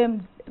throw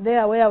them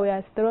there where we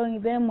are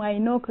throwing them. I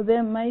knock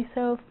them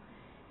myself.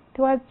 It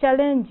was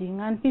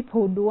challenging, and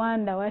people would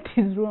wonder what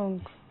is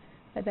wrong.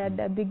 But at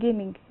the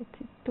beginning,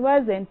 it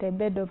wasn't a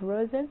bed of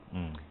roses.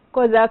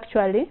 Because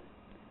actually,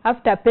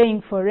 after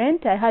paying for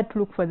rent, I had to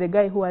look for the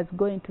guy who was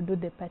going to do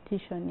the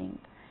partitioning.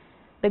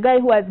 The guy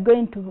who was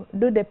going to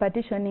do the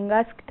partitioning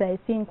asked, I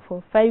think,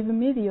 for 5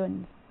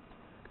 million.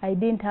 I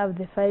didn't have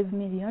the 5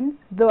 million,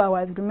 though I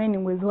was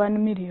remaining with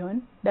 1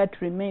 million. That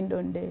remained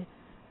on the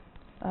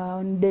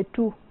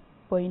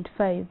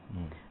 2.5.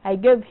 I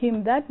gave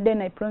him that,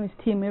 then I promised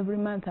him every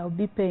month I'll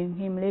be paying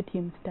him, let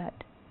him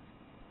start.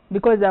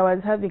 Because I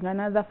was having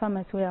another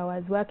pharmacy where I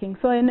was working.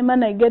 So any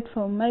money I get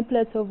from my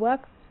place of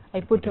work,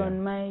 I put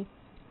on my...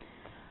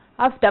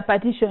 After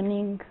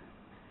partitioning,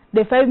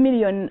 the 5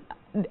 million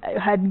I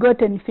had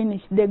gotten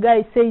finished. The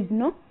guy says,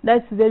 no,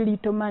 that's very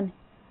little money.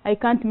 I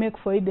can't make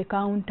for you the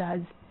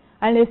counters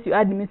unless you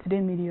add me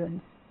 3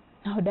 million.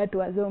 Now that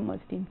was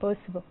almost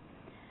impossible.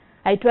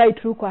 I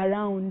tried to look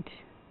around.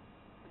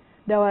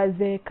 there was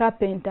a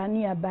carpenter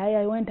nearby.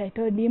 I went, I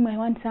told him I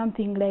want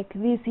something like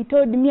this. He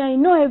told me, I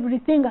know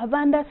everything, I've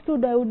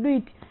understood, I will do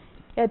it.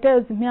 He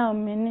tells me,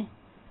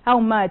 how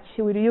much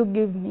will you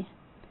give me?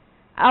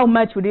 How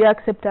much would you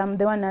accept? I'm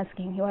the one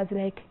asking. He was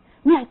like,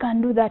 me, I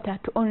can do that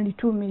at only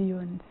 2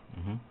 million.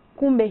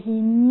 Kumbe, he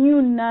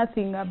knew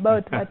nothing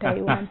about what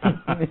I wanted.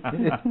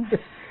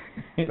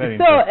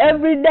 So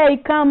every day I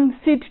come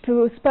sit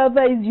to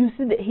supervise. You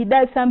see that he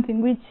does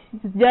something which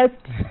is just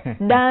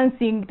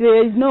dancing.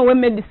 There is no way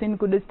medicine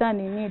could stand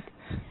in it.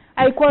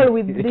 I call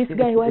with this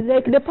guy. He was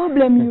like, the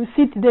problem, you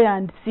sit there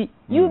and see.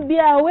 You be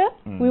aware.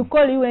 We'll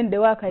call you when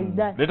the work is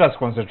done. Let us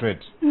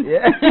concentrate.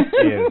 Yes.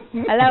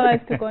 Allow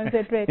us to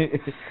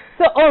concentrate.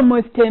 So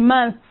almost a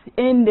month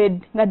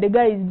ended that the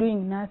guy is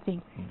doing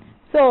nothing.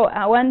 So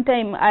one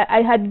time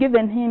I had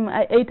given him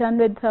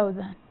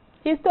 800,000.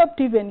 He stopped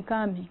even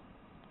coming.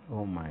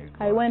 Oh my God.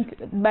 I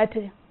went, but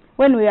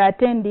when we were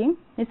attending,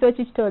 Mr.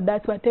 Chich told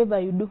us, whatever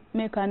you do,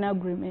 make an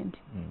agreement.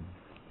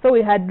 So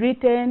we had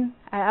written,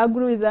 I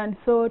agree with and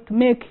so to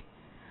make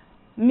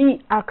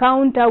me a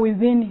counter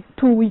within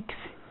 2 weeks.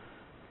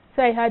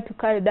 So I had to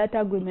carry that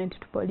agreement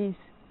to police.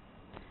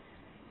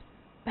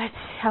 But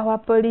our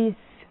police,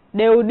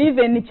 they would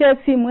even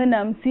chase him when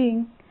I'm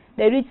seeing.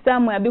 They reach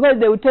somewhere because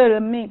they would tell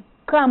me,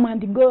 come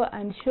and go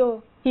and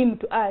show him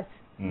to us.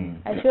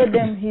 I showed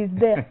them he's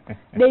there.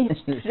 They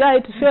try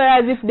to show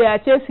as if they are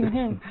chasing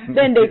him.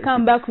 Then they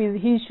come back with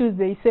his shoes.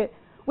 They say,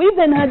 we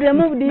even had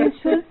removed his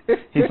shoes.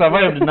 He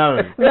survived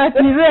narrowly. But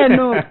he ran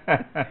no.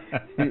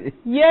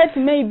 Yet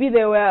maybe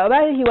they were,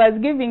 while he was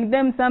giving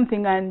them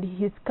something and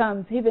he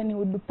comes, even he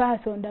would pass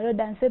on the road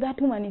and say,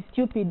 that woman is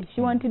stupid. She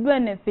won't do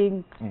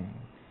anything.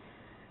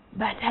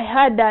 But I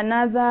had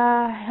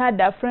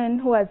a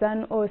friend who was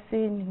an OC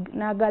in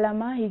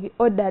Nagalama. He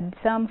ordered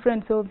some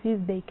friends of his.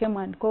 They came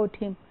and caught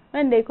him.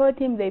 When they caught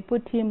him, they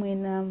put him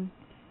in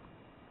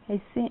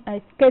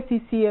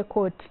KCCA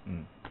court.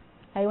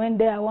 I went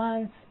there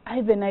once.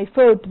 Even I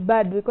felt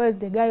bad because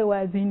the guy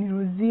was in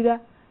Ruzira.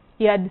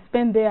 He had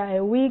spent there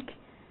a week.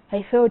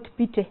 I felt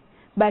pity.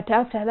 But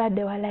after that,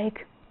 they were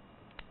like,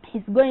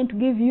 he's going to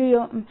give you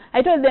your...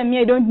 I told them,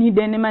 I don't need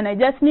any money. I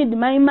just need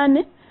my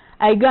money.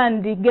 I go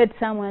and get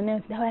someone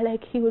else. They were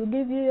like, he will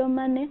give you your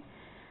money.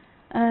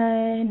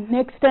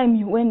 Next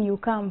time when you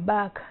come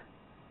back,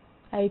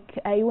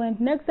 I went.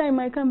 Next time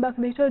I come back,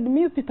 they told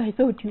me, you people, I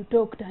thought you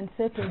talked and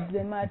settled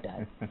the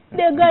matter.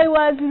 The guy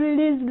was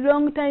released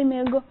long time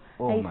ago.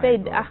 I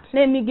said,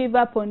 let me give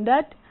up on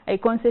that. I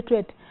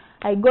concentrate.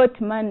 I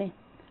got money.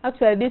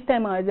 Actually, this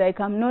time I was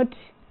like, I'm not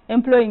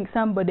employing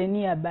somebody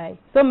nearby.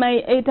 So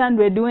my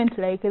 800 went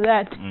like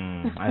that.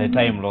 And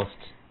time lost.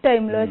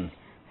 Time lost.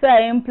 So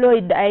I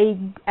employed,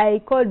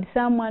 I called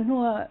someone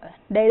who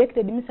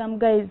directed me. Some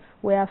guys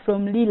were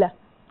from Lila.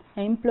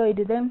 I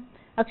employed them.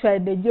 Actually,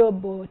 the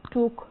job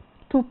took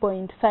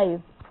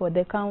 2.5 for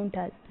the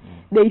counters.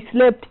 They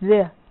slept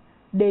there.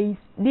 They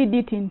did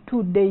it in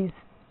 2 days,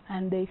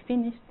 and they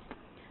finished.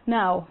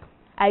 Now,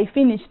 I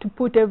finished to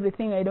put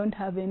everything. I don't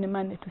have any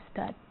money to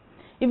start.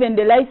 Even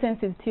the license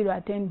is still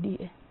at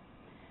NDA.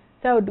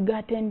 So I would go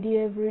at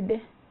NDA every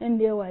day.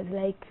 NDA was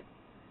like,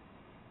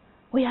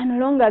 we are no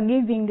longer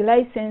giving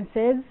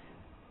licenses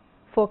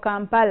for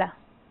Kampala.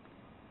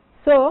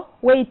 So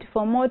wait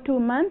for more 2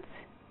 months.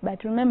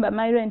 But remember,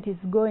 my rent is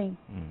going.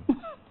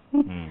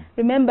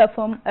 Remember,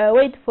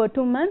 wait for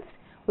 2 months,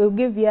 we'll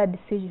give you a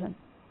decision.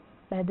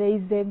 But there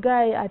is a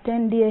guy at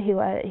NDA,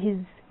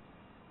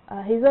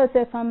 he's also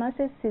a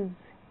pharmacist, he's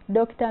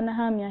Dr.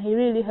 Nahamia. He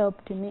really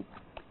helped me.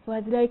 He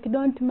was like,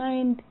 don't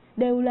mind,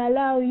 they will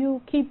allow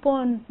you, keep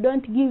on,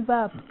 don't give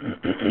up.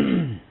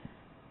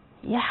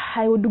 Yeah,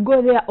 I would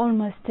go there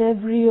almost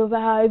every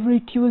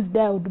Tuesday.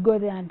 I would go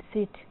there and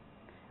sit.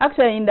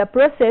 Actually, in the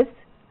process,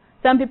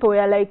 some people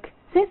were like,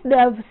 since they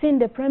have seen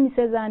the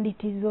premises and it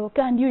is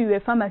okay, and you're a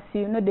pharmacy,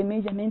 you know the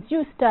measurements,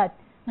 you start.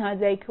 And I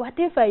was like, what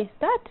if I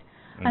start?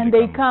 And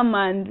they come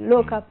and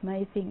lock up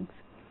my things.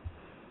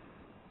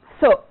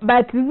 So,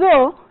 but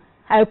though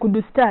I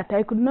could start,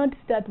 I could not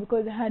start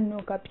because I had no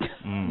capital.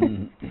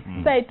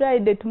 So I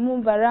tried to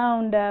move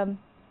around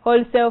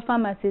wholesale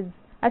pharmacies,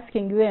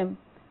 asking them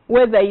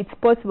whether it's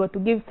possible to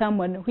give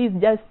someone who is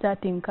just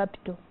starting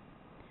capital.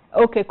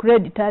 Okay,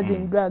 creditors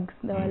in drugs.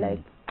 They were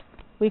like,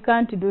 we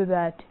can't do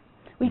that.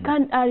 We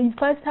can't, you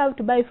first have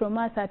to buy from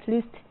us at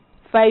least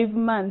 5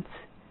 months.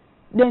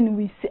 Then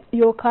we see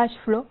your cash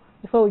flow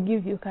before we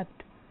give you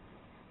capital.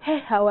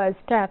 Hey, I was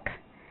stuck.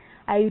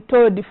 I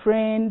told the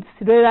friends,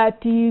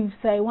 relatives,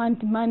 I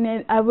want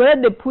money. I've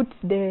already put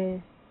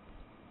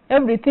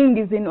everything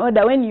is in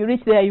order. When you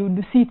reach there, you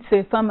would see it's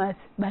a pharmacy,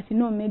 but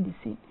no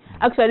medicine.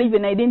 Actually,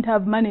 even I didn't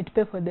have money to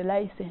pay for the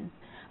license.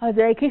 I was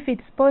like, if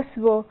it's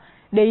possible,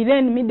 they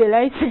lend me the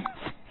license.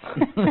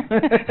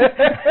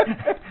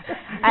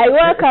 I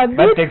work a bit.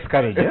 That takes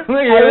courage. Yeah?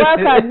 I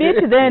work a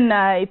bit, then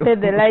I pay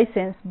the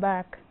license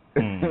back.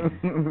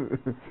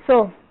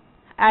 So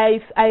I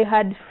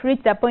had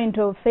reached a point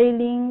of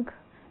failing.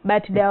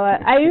 But there were,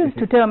 I used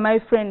to tell my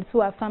friends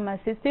who are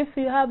pharmacists, if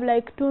you have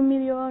like 2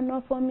 million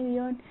or 4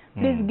 million,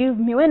 please give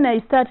me. When I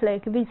start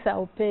like this,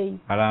 I'll pay.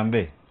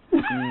 Arambe.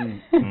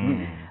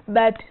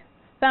 But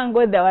thank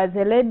God there was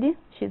a lady,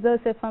 she's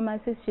also a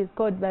pharmacist, she's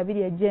called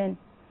Babiria Jane.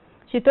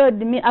 She told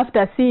me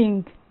after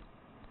seeing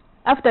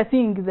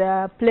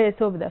the place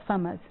of the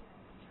farmers,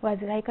 was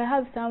like, I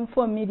have some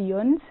 4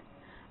 millions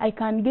I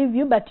can give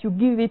you, but you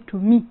give it to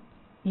me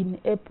in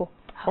April.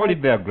 Hold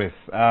it there, Grace.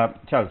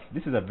 Charles,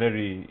 this is a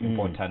very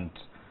important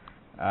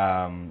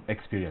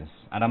experience,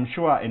 and I'm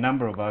sure a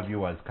number of our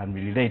viewers can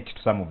relate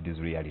to some of these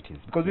realities,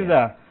 because these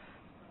are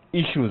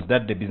issues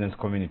that the business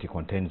community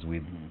contends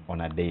with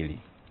on a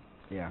daily.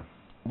 Yeah.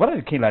 What are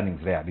the key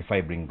learnings there before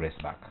I bring Grace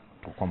back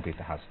to complete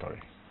her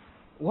story?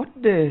 What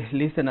the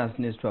listeners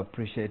need to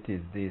appreciate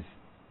is this.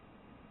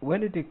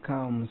 When it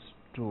comes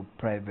to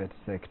private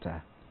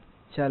sector,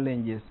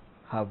 challenges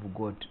have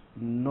got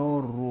no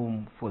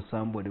room for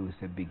somebody who's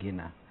a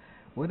beginner.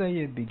 Whether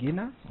you're a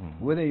beginner,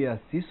 whether you are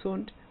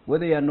seasoned,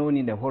 whether you are known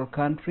in the whole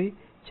country,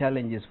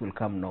 challenges will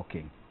come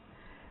knocking.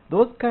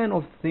 Those kind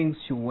of things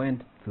she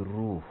went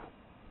through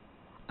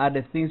are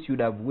the things you would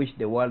have wished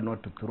the world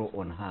not to throw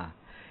on her.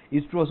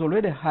 It was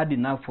already hard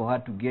enough for her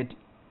to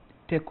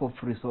take off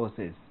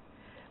resources.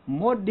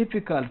 More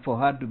difficult for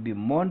her to be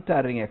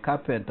monitoring a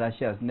carpenter.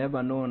 She has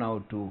never known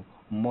how to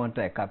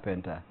monitor a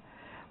carpenter.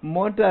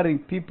 Monitoring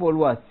people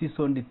who are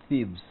seasoned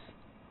thieves.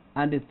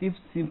 And the thief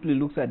simply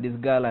looks at this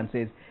girl and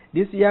says,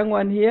 this young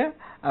one here,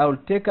 I will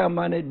take her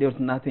money, there's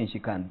nothing she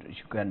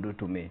can do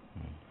to me.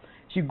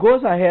 She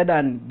goes ahead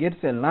and gets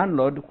a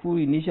landlord who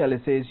initially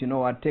says, you know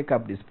what, take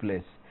up this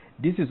place.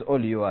 This is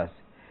all yours.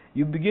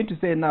 You begin to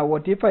say, now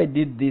what if I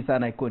did this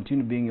and I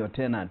continue being your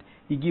tenant?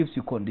 He gives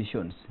you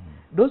conditions.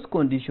 Those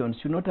conditions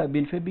should not have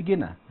been for a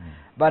beginner.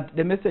 But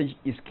the message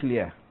is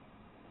clear.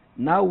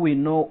 Now we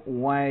know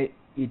why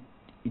it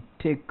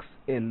takes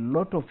a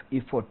lot of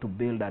effort to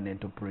build an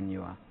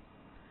entrepreneur.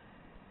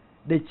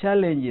 The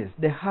challenges,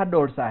 the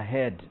hurdles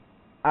ahead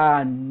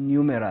are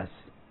numerous.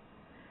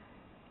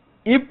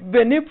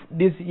 Even if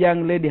this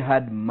young lady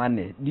had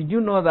money, did you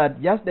know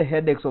that just the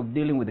headaches of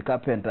dealing with the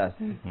carpenters,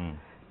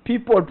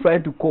 people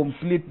trying to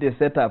complete the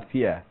setup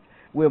here,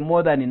 were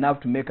more than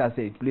enough to make us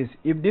say, please,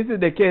 if this is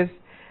the case,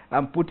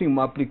 I'm putting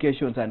my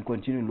applications and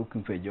continue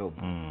looking for a job.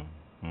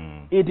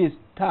 It is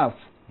tough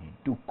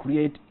to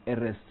create a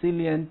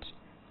resilient,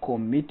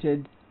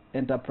 committed,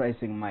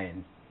 enterprising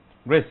mind.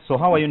 Grace, so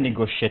how are you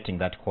negotiating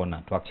that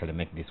corner to actually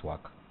make this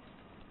work?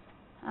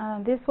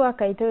 This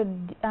work I told,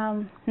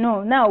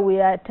 no, now we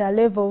are at a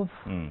level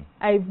of,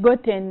 I've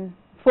gotten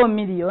 4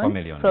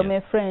 million from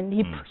a friend.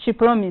 She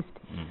promised.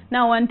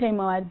 Now one time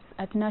I was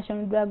at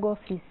National Drug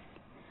Office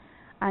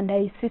and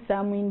I see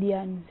some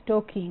Indians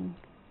talking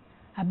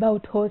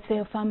about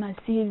wholesale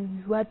pharmacies,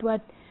 what.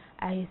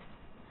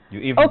 You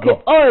even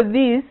all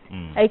this,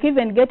 like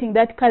even getting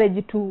that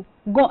courage to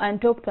go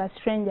and talk to a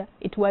stranger,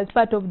 it was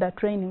part of the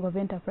training of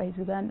Enterprise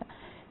Uganda.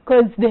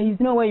 Because there is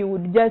no way you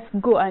would just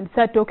go and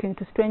start talking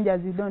to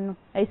strangers you don't know.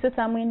 I saw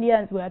some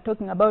Indians were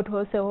talking about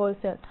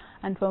wholesale,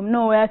 and from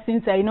nowhere,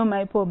 since I know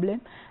my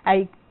problem,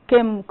 I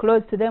came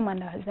close to them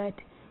and I was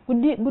like,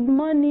 good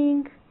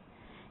morning,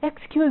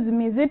 excuse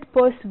me, is it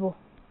possible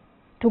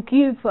to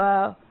give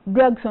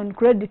drugs on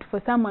credit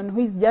for someone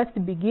who is just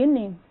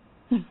beginning?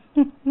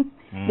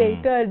 They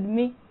told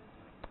me,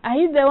 are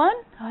you the one?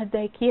 I was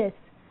like, yes.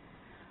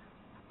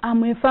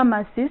 I'm a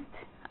pharmacist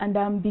and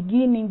I'm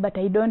beginning, but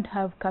I don't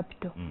have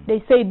capital.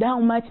 They said, how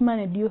much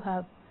money do you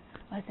have?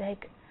 I was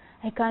like,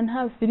 I can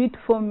have 3 to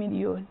 4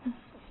 million.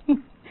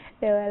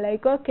 They were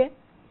like, okay.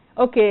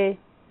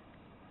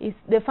 It's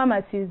the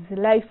pharmacy is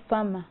Life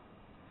Pharma.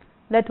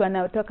 That one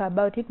I'll talk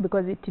about it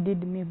because it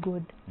did me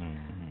good.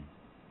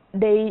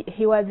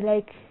 He was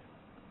like,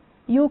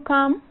 you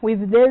come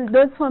with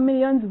those 4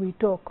 millions, we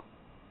talk.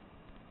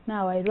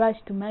 Now I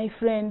rushed to my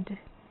friend.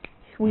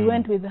 We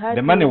went with her.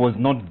 The money was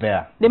not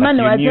there. The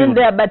money was not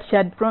there, but she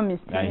had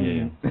promised.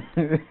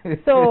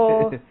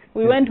 So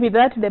we went with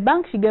her to the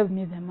bank. She gave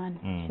me the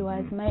money. She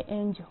was my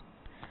angel.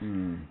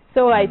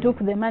 So I took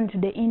the money to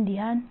the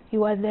Indian. He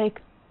was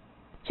like,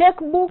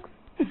 checkbook.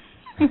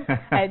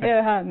 I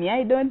tell her,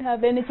 I don't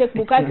have any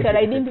checkbook. Actually,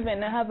 I didn't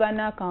even have an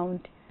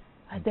account.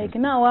 I was like,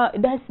 now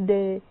that's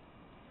the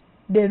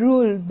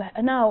rule.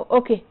 But now,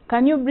 okay,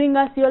 can you bring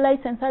us your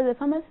license as a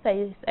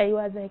pharmacist? I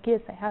was like,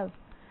 yes, I have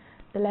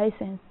the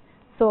license.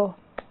 So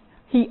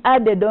he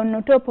added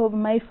on top of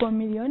my 4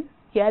 million,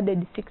 he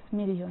added 6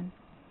 million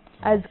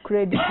as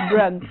credit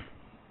drugs.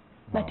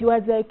 But he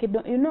was like,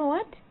 you know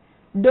what?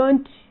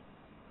 Don't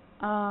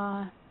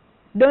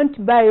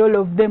buy all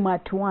of them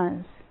at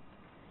once.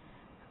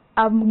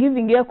 I'm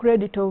giving you a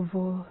credit of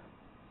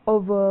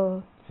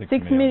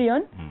 6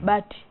 million,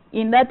 but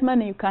in that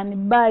money you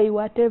can buy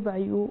whatever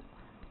you,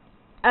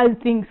 as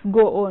things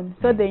go on.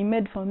 So they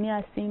made for me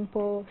a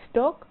simple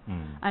stock,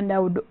 and I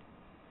would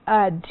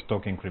add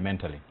stock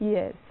incrementally.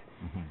 Yes.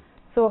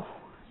 So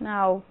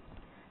now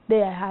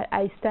there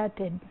I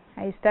started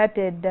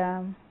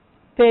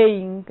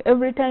paying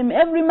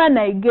every money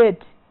I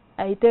get,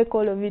 I take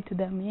all of it to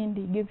the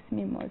Mindi. He gives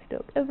me more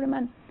stock every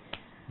month.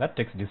 That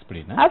takes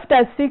discipline. Eh?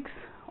 After 6,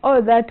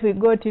 all that we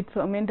got it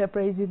from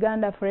Enterprise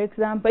Uganda, for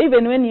example.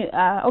 Even when you,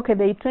 okay,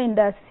 they trained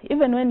us,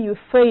 even when you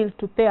fail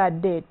to pay a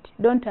debt,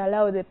 don't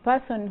allow the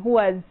person who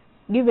has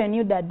given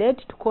you the debt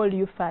to call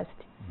you first.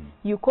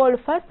 You call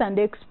first and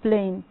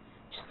explain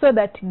so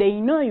that they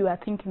know you are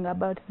thinking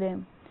about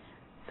them.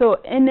 So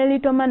any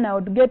little man I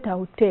would get, I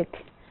would take.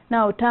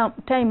 Now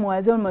time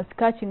was almost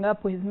catching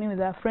up with me with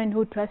a friend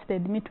who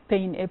trusted me to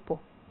pay in April.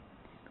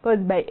 Because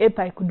by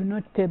April I could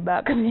not pay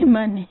back the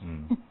money.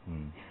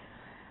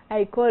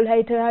 I called her,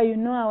 I told her, you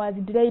know, I was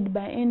delayed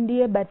by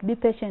NDA, but be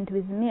patient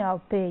with me,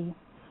 I'll pay you.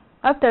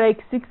 After like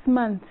 6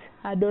 months,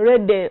 I'd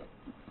already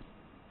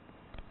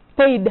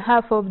paid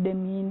half of the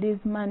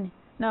Mihindi's money.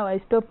 Now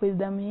I stopped with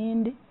the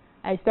Mihindi.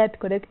 I start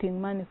collecting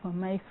money from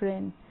my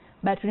friend.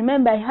 But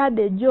remember, I had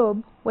a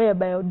job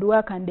whereby I would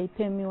work and they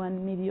pay me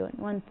 1 million,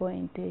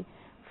 1.8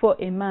 for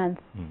a month.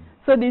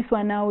 So this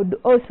one I would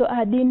also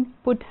add in,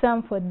 put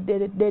some for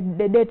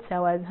the debts I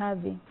was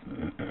having.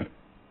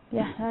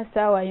 Yeah, that's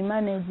how I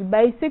managed.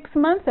 By 6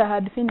 months, I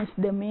had finished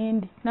the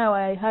Mihindi. Now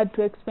I had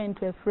to explain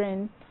to a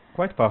friend.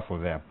 Quite powerful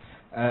there.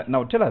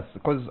 Now tell us,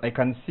 because I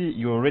can see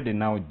you're already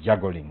now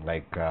juggling,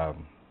 like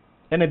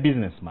any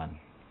businessman,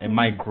 a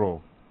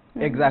micro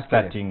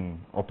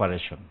starting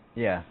operation.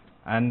 Yeah.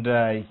 And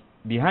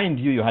behind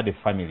you, you had a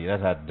family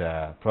that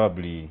had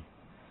probably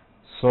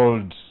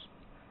sold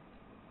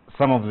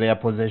some of their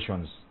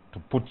possessions to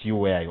put you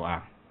where you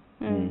are.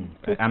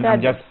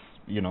 I'm just,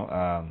 you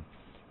know,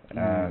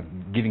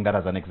 giving that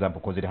as an example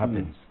because it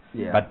happens.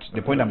 But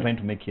the point I'm trying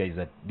to make here is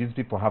that these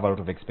people have a lot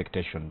of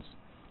expectations.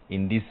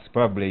 In this,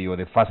 probably you're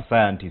the first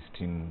scientist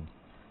in,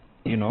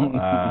 you know,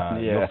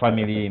 your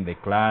family, in the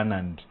clan,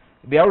 and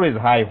they always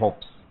high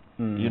hopes,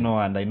 you know,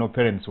 and I know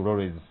parents will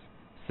always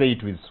say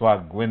it with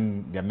swag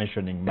when they're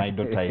mentioning my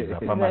daughter is a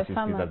pharmacist,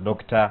 is a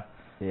doctor,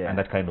 and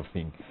that kind of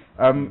thing.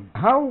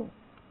 How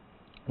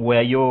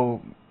were your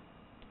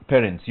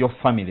parents, your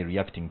family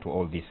reacting to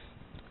all this?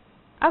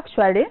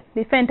 Actually,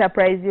 this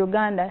Enterprise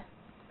Uganda,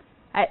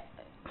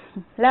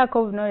 lack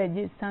of knowledge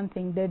is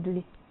something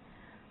deadly.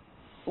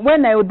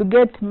 When I would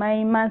get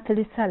my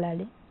monthly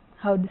salary,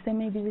 I would say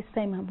maybe this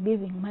time I'm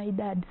giving my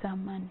dad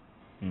some money.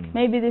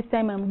 Maybe this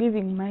time I'm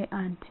giving my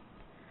aunt,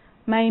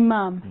 my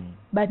mom.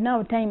 But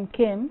now time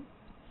came,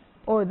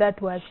 all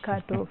that was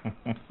cut off.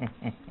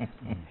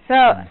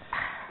 So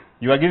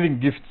you are giving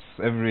gifts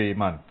every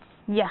month?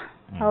 Yeah,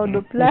 I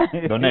would plan.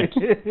 Donate.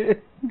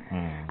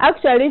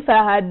 Actually, if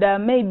I had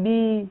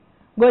maybe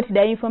got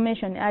the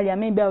information earlier,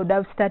 maybe I would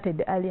have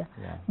started earlier.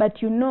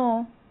 But you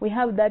know, we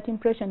have that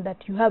impression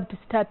that you have to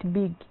start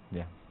big.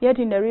 Yet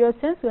in the real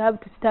sense, we have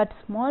to start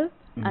small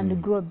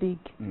and grow big.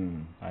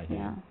 I hear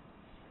you.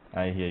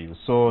 I hear you.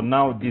 So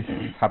now this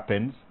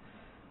happens,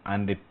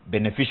 and the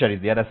beneficiaries,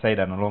 the other side,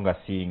 are no longer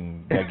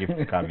seeing their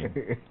gifts coming.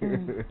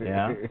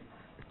 Yeah.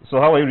 So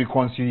how are you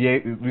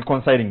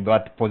reconciling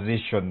that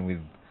position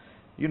with,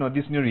 you know,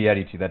 this new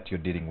reality that you're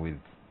dealing with?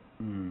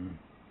 I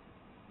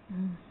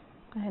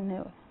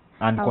know.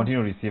 And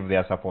continue to receive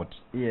their support.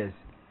 Yes.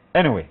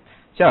 Anyway,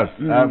 Charles,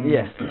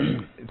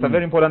 it's a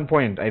very important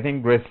point. I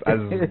think Grace, as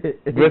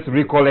Grace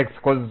recollects,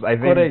 because I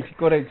think...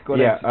 Correct.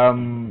 Yeah,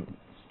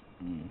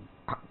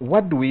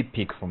 what do we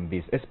pick from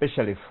this,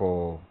 especially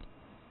for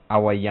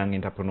our young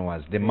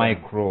entrepreneurs, the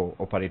micro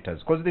operators?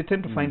 Because they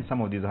tend to find some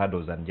of these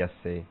hurdles and just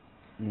say,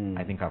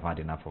 I think I've had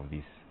enough of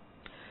this.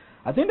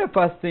 I think the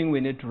first thing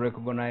we need to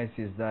recognize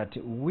is that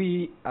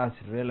we as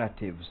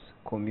relatives,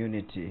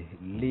 community,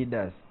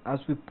 leaders, as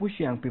we push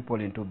young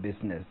people into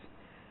business,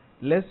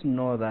 let's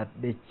know that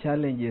the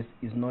challenges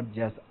is not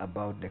just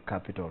about the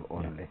capital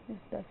only. It's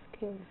the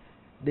skills.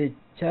 The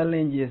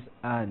challenges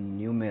are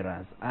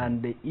numerous,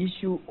 and the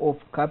issue of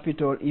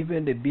capital,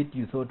 even the bit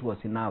you thought was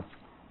enough,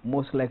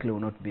 most likely will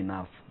not be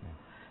enough.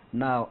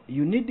 Now,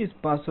 you need this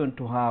person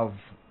to have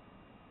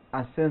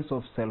a sense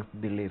of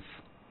self-belief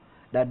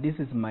that this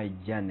is my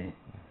journey.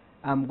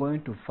 I'm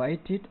going to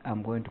fight it,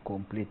 I'm going to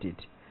complete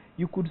it.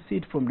 You could see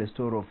it from the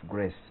story of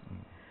Grace.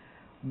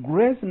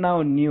 Grace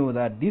now knew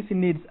that these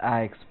needs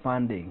are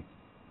expanding.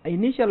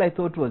 Initially, I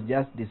thought it was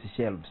just these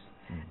shelves.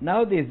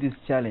 Now there's this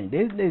challenge.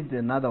 There's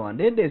another one.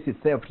 Then there's the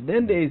theft.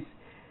 Then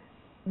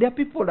there are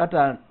people that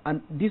are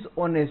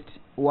dishonest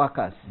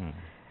workers.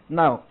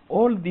 Now,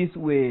 all this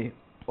way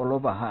all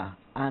over her,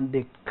 and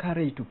the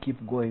courage to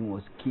keep going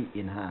was key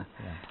in her.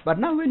 But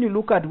now when you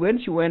look at when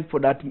she went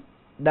for that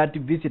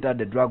visit at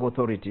the Drug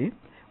Authority,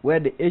 where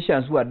the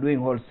Asians who are doing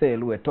wholesale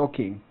were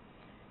talking,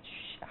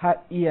 her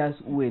ears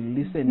were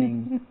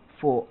listening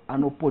for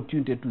an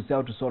opportunity to see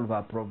how to solve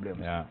her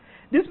problems.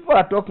 These people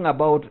are talking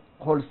about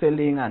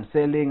wholesaling and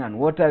selling and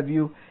what have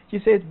you. She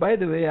says, by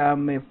the way,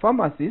 I'm a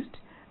pharmacist,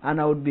 and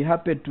I would be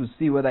happy to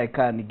see whether I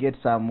can get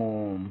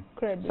some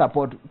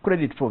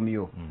credit from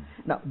you.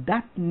 Now,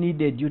 that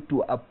needed you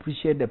to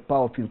appreciate the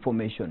power of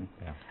information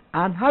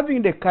and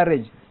having the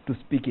courage to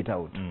speak it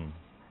out.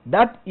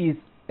 That is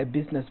a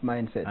business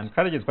mindset. And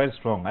courage is quite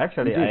strong.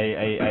 Actually,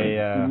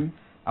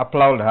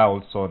 applaud her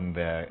also on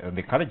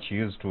the courage she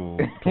used to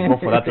go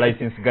for that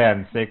licensed guy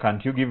and say,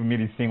 can't you give me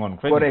this thing on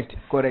credit?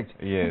 Correct.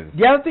 Yes.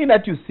 The other thing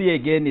that you see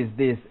again is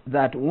this,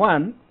 that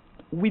one,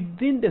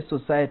 within the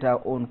society,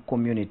 our own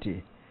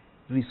community,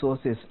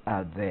 resources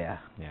are there.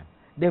 Yeah.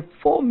 The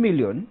 4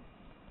 million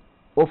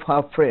of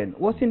her friend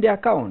was in the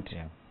account.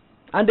 Yeah.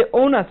 And the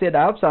owner said,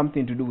 I have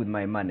something to do with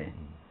my money.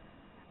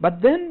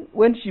 But then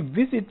when she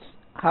visits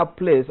her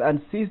place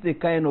and sees the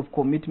kind of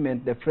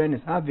commitment the friend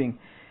is having,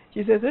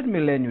 she says, let me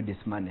lend you this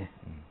money.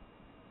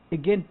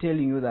 Again,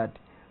 telling you that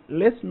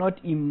let's not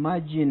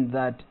imagine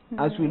that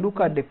as we look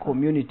at the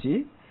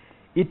community,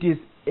 it is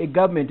a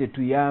government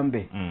to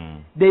Yambe.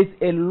 There is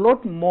a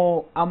lot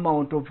more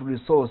amount of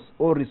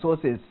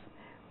resources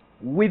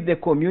with the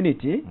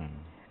community,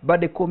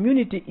 but the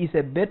community is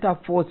a better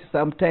force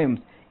sometimes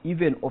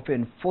even of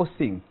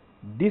enforcing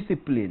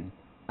discipline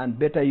and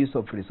better use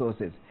of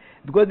resources.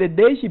 Because the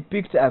day she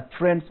picked her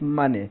friend's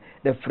money,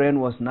 the friend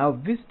was now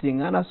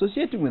visiting and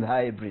associating with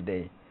her every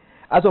day.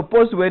 As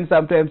opposed to when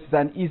sometimes it's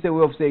an easy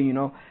way of saying, you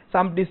know,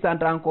 some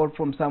distant uncle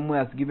from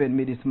somewhere has given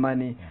me this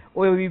money,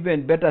 or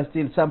even better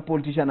still, some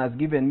politician has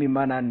given me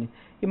money and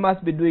he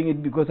must be doing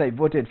it because I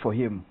voted for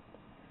him.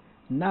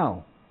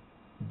 Now,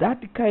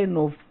 that kind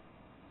of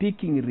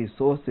picking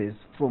resources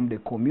from the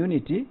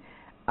community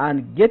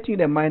and getting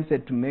the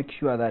mindset to make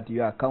sure that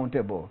you are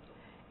accountable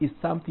is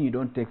something you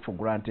don't take for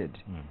granted.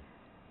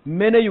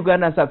 Many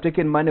Ugandans have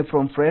taken money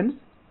from friends.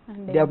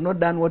 They have not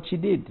done what she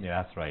did.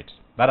 Yeah, that's right.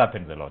 That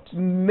happens a lot.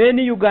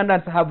 Many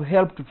Ugandans have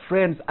helped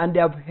friends and they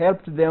have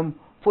helped them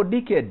for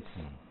decades.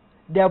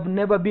 They have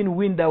never been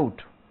weaned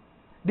out.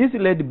 This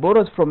lady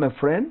borrows from a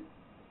friend,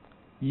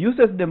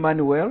 uses the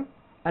money well,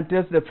 and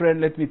tells the friend,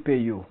 let me pay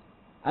you.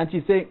 And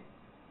she says,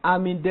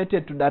 I'm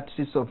indebted to that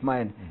sister of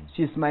mine.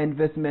 She's my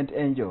investment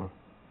angel.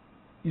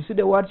 You see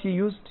the word she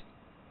used?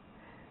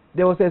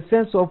 There was a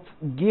sense of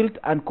guilt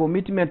and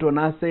commitment on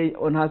her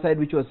side,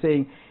 which was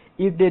saying,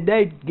 if the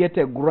day get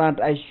a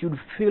grant, I should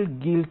feel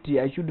guilty.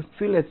 I should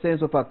feel a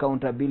sense of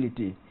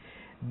accountability.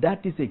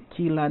 That is a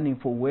key learning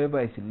for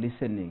whoever is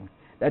listening.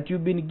 That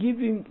you've been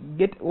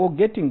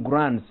getting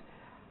grants.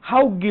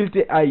 How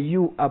guilty are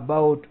you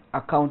about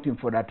accounting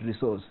for that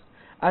resource?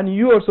 And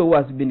you also who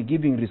has been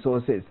giving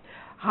resources.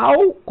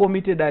 How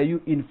committed are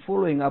you in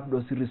following up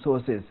those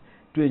resources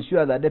to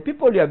ensure that the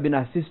people you have been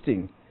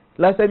assisting,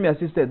 last time you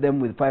assisted them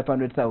with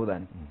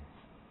 500,000,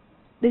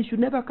 they should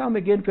never come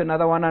again for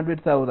another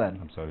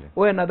 100,000,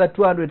 or another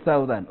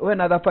 200,000, or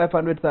another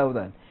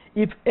 500,000.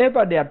 If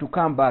ever they are to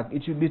come back,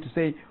 it should be to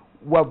say,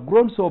 we have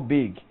grown so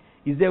big.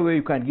 Is there a way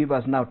you can give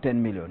us now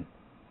 10 million?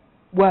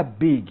 We're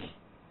big.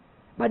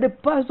 But the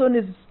person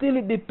is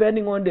still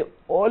depending on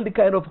all the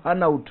kind of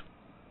handout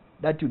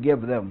that you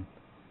gave them.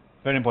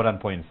 Very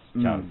important points,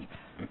 Charles.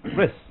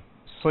 Grace,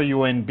 so you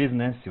were in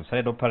business, you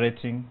started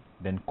operating,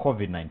 then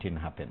COVID-19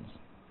 happens.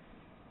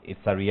 It's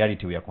a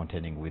reality we are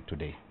contending with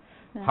today.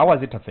 Yeah. How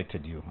has it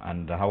affected you,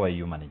 and how are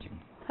you managing?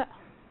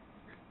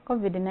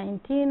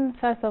 COVID-19,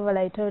 first of all,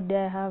 I told you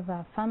I have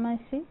a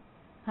pharmacy,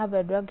 have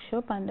a drug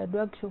shop, and a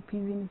drug shop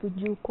is in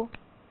Bujuko.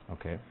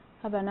 Okay.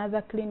 Have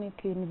another clinic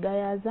in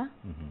Gayaza.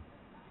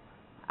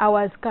 I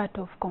was cut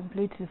off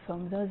completely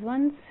from those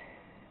ones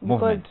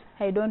because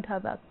I don't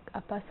have a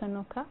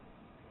personal car.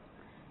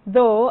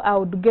 Though I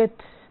would get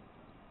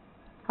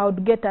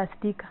a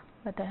sticker,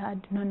 but I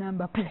had no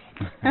number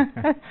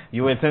plate.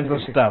 You were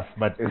essential staff,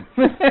 but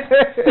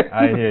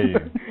I hear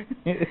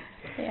you.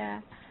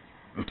 Yeah.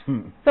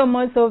 So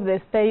most of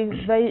the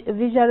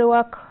visual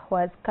work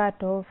was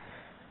cut off.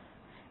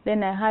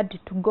 Then I had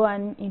to go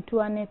into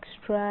an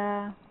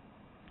extra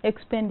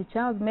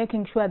expenditure of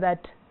making sure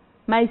that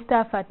my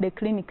staff at the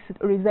clinics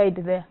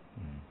reside there.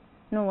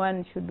 No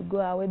one should go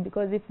away,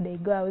 because if they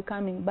go away,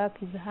 coming back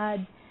is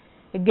hard.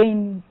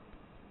 Again,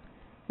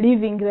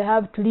 leaving, they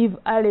have to leave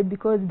early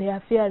because they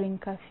are fearing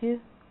curfew.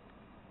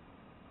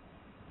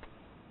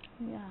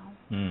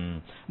 Yeah.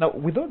 Now,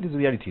 with all these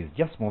realities,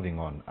 just moving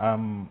on,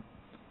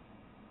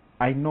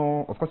 I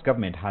know, of course,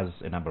 government has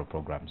a number of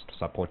programs to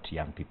support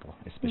young people,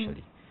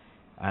 especially.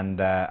 And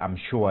I'm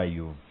sure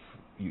you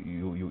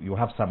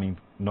have some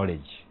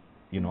knowledge,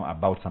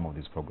 about some of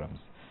these programs.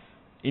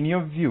 In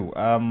your view,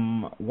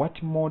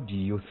 what more do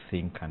you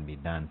think can be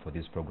done for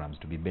these programs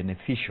to be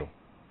beneficial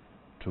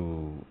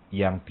to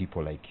young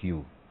people like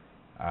you,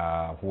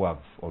 who have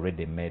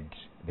already made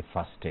the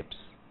first steps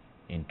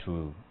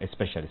into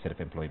especially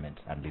self-employment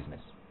and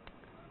business?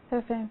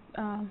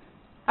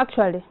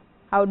 Actually,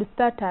 I would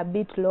start a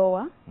bit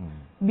lower.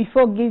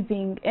 Before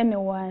giving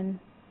anyone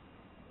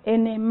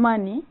any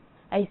money.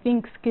 I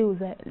think skills,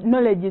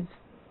 knowledge is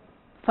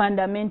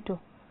fundamental.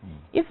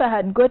 If I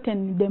had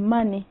gotten the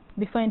money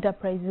before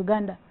Enterprise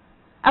Uganda,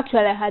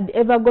 actually I had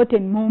ever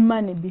gotten more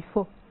money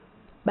before,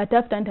 but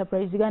after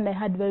Enterprise Uganda I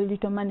had very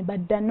little money.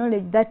 But the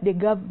knowledge that the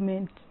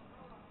government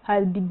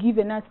had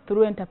given us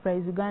through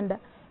Enterprise Uganda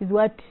is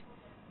what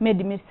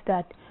made me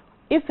start.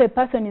 If a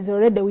person is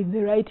already with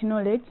the right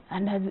knowledge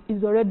and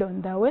is already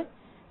on their way,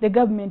 the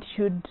government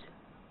should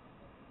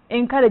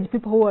encourage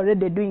people who are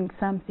already doing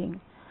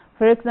something.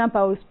 For example,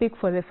 I will speak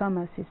for the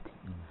pharmacist.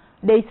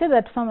 they say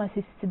that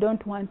pharmacists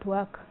don't want to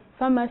work.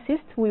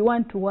 Pharmacists, we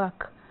want to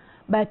work.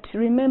 But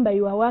remember,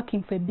 you are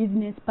working for a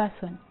business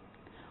person.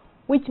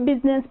 Which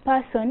business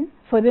person,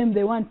 for them,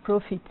 they want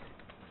profits.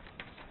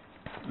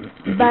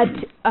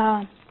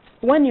 But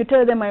when you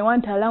tell them I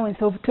want allowance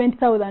of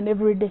 20,000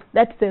 every day,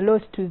 that's a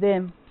loss to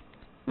them.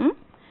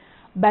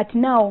 But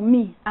now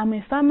me, I'm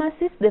a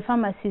pharmacist, the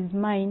pharmacy is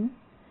mine.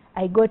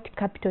 I got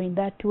capital in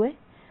that way.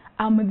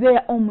 I'm there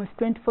almost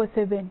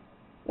 24/7.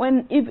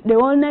 If the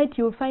whole night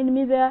you'll find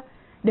me there,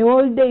 the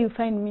whole day you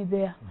find me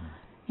there.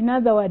 In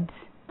other words,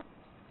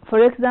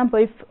 for example,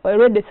 if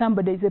already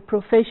somebody is a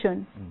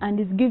profession and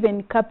is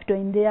given capital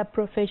in their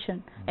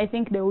profession, I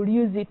think they will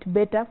use it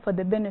better for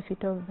the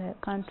benefit of their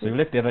country. So you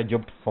left the other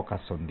job to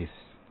focus on this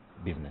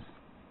business?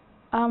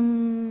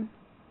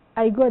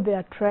 I go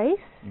there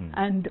twice,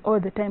 and all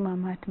the time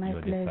I'm at my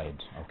place.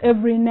 Okay.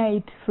 Every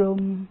night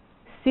from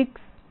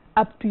 6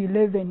 up to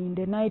 11 in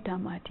the night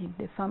I'm at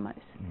the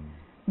pharmacy.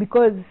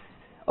 Because,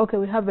 okay,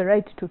 we have a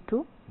right to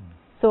two,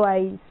 so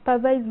I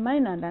supervise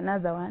mine and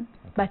another one,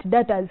 but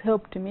that has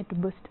helped me to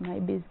boost my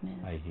business.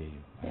 I hear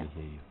you, I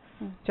hear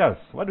you. Charles,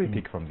 what do we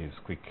pick from these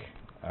quick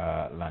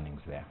learnings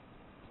there?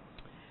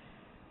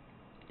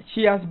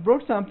 She has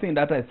brought something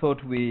that I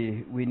thought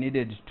we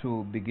needed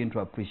to begin to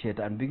appreciate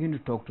and begin to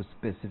talk to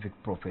specific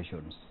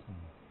professions.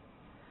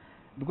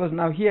 Because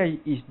now here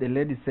is the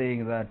lady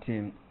saying that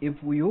if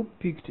you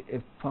picked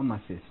a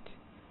pharmacist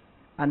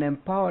and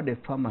empowered a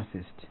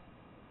pharmacist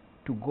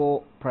to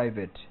go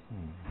private,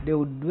 they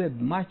would do a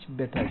much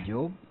better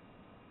job,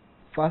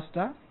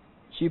 faster,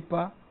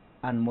 cheaper,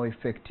 and more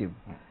effective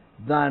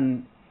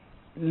than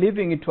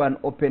leaving it to an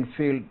open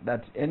field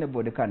that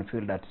anybody can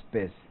fill that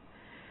space.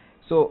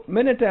 So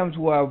many times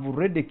we have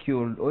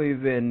ridiculed or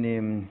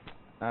even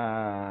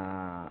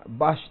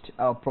bashed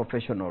our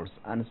professionals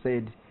and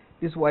said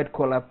these white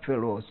collar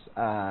fellows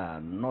are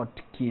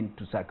not keen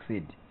to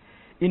succeed.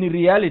 In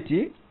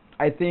reality,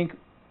 I think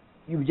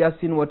you've just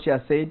seen what she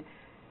has said.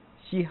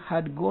 She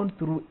had gone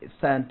through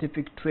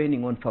scientific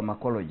training on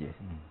pharmacology.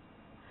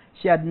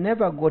 She had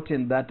never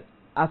gotten that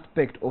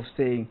aspect of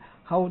saying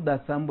how does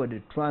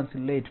somebody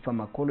translate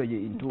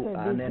pharmacology into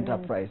an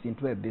enterprise,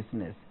 into a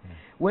business.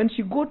 When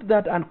she got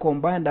that and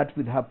combined that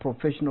with her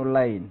professional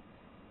line,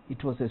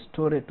 it was a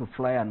story to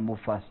fly and move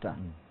faster.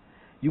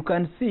 You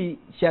can see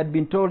she had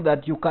been told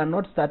that you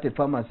cannot start a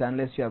pharmacy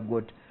unless you have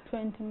got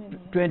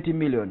 20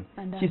 million.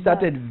 She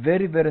started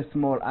very, very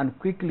small and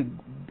quickly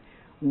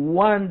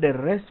won the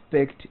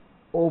respect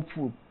of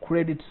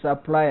credit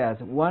suppliers.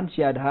 Once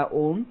she had her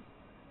own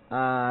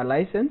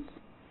license,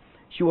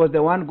 she was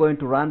the one going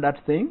to run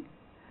that thing.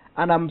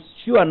 And I'm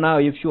sure now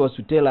if she was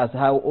to tell us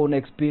her own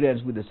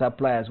experience with the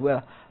suppliers,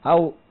 well,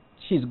 how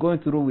she's going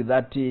through with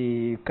that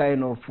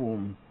kind of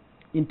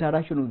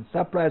interaction with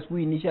suppliers who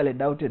initially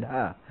doubted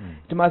her,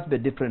 it must be a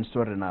different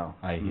story now.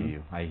 I hear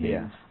you, I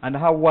hear you. And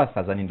her worth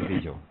as an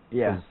individual.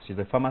 She's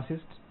a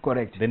pharmacist.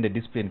 Correct. Then the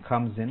discipline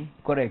comes in.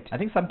 Correct. I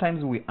think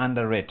sometimes we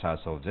underrate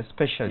ourselves,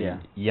 especially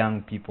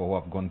young people who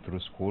have gone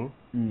through school.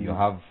 You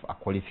have a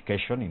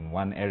qualification in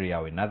one area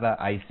or another,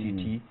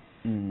 ICT,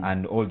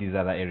 and all these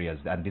other areas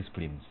and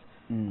disciplines.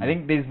 I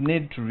think there's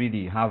need to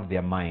really have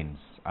their minds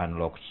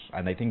unlocked,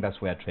 and I think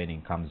that's where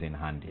training comes in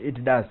handy.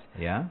 It does.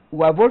 Yeah.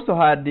 We have also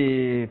had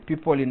the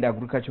people in the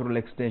agricultural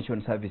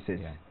extension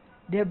services.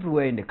 They're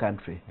everywhere in the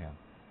country.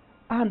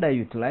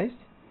 Underutilized,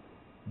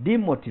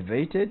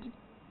 demotivated,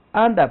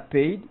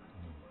 underpaid,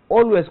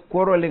 always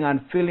quarreling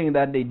and feeling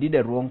that they did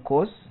a wrong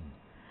course.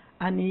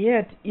 And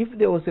yet, if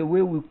there was a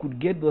way we could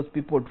get those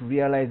people to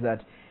realize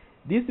that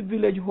these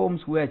village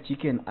homes where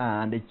chicken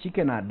are and the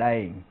chicken are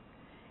dying,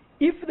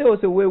 if there was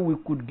a way we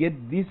could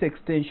get these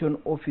extension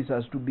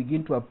officers to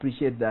begin to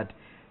appreciate that,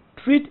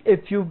 treat a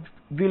few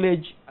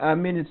village, a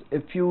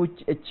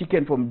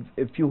chicken from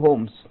a few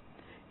homes,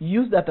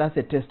 use that as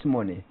a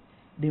testimony,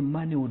 the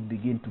money would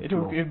begin to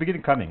flow. It will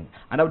begin coming.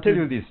 And I'll tell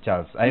you this,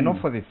 Charles, I know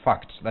for the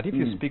fact that if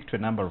you speak to a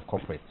number of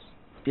corporates,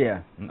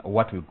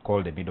 what we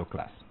call the middle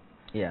class,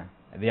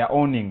 they are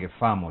owning a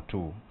farm or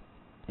two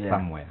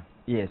somewhere.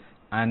 Yes.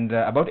 And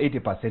about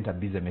 80% are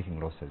busy making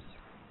losses.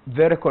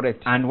 Very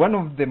correct. And one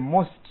of the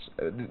most,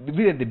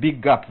 the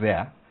big gap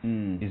there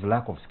is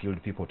lack of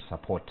skilled people to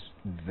support,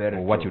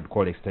 or what you'd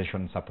call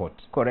extension support.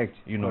 Correct.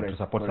 You know, to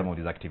support some of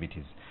these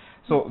activities.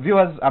 So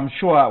viewers, I'm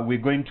sure we're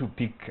going to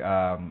pick,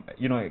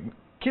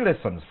 key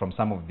lessons from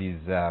some of these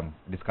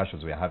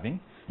discussions we're having,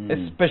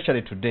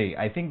 especially today.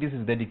 I think this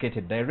is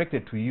dedicated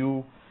directly to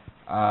you,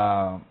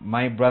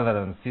 my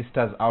brothers and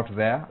sisters out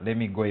there. Let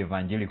me go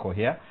evangelical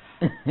here.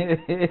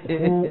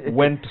 Who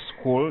went to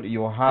school,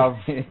 you have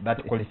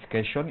that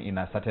qualification in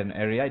a certain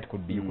area. It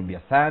could be you could be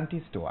a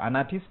scientist or an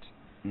artist.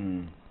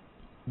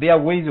 There are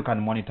ways you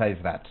can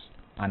monetize that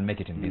and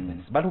make it in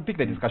business. But we'll pick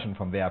the discussion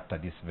from there after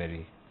this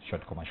very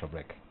short commercial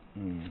break.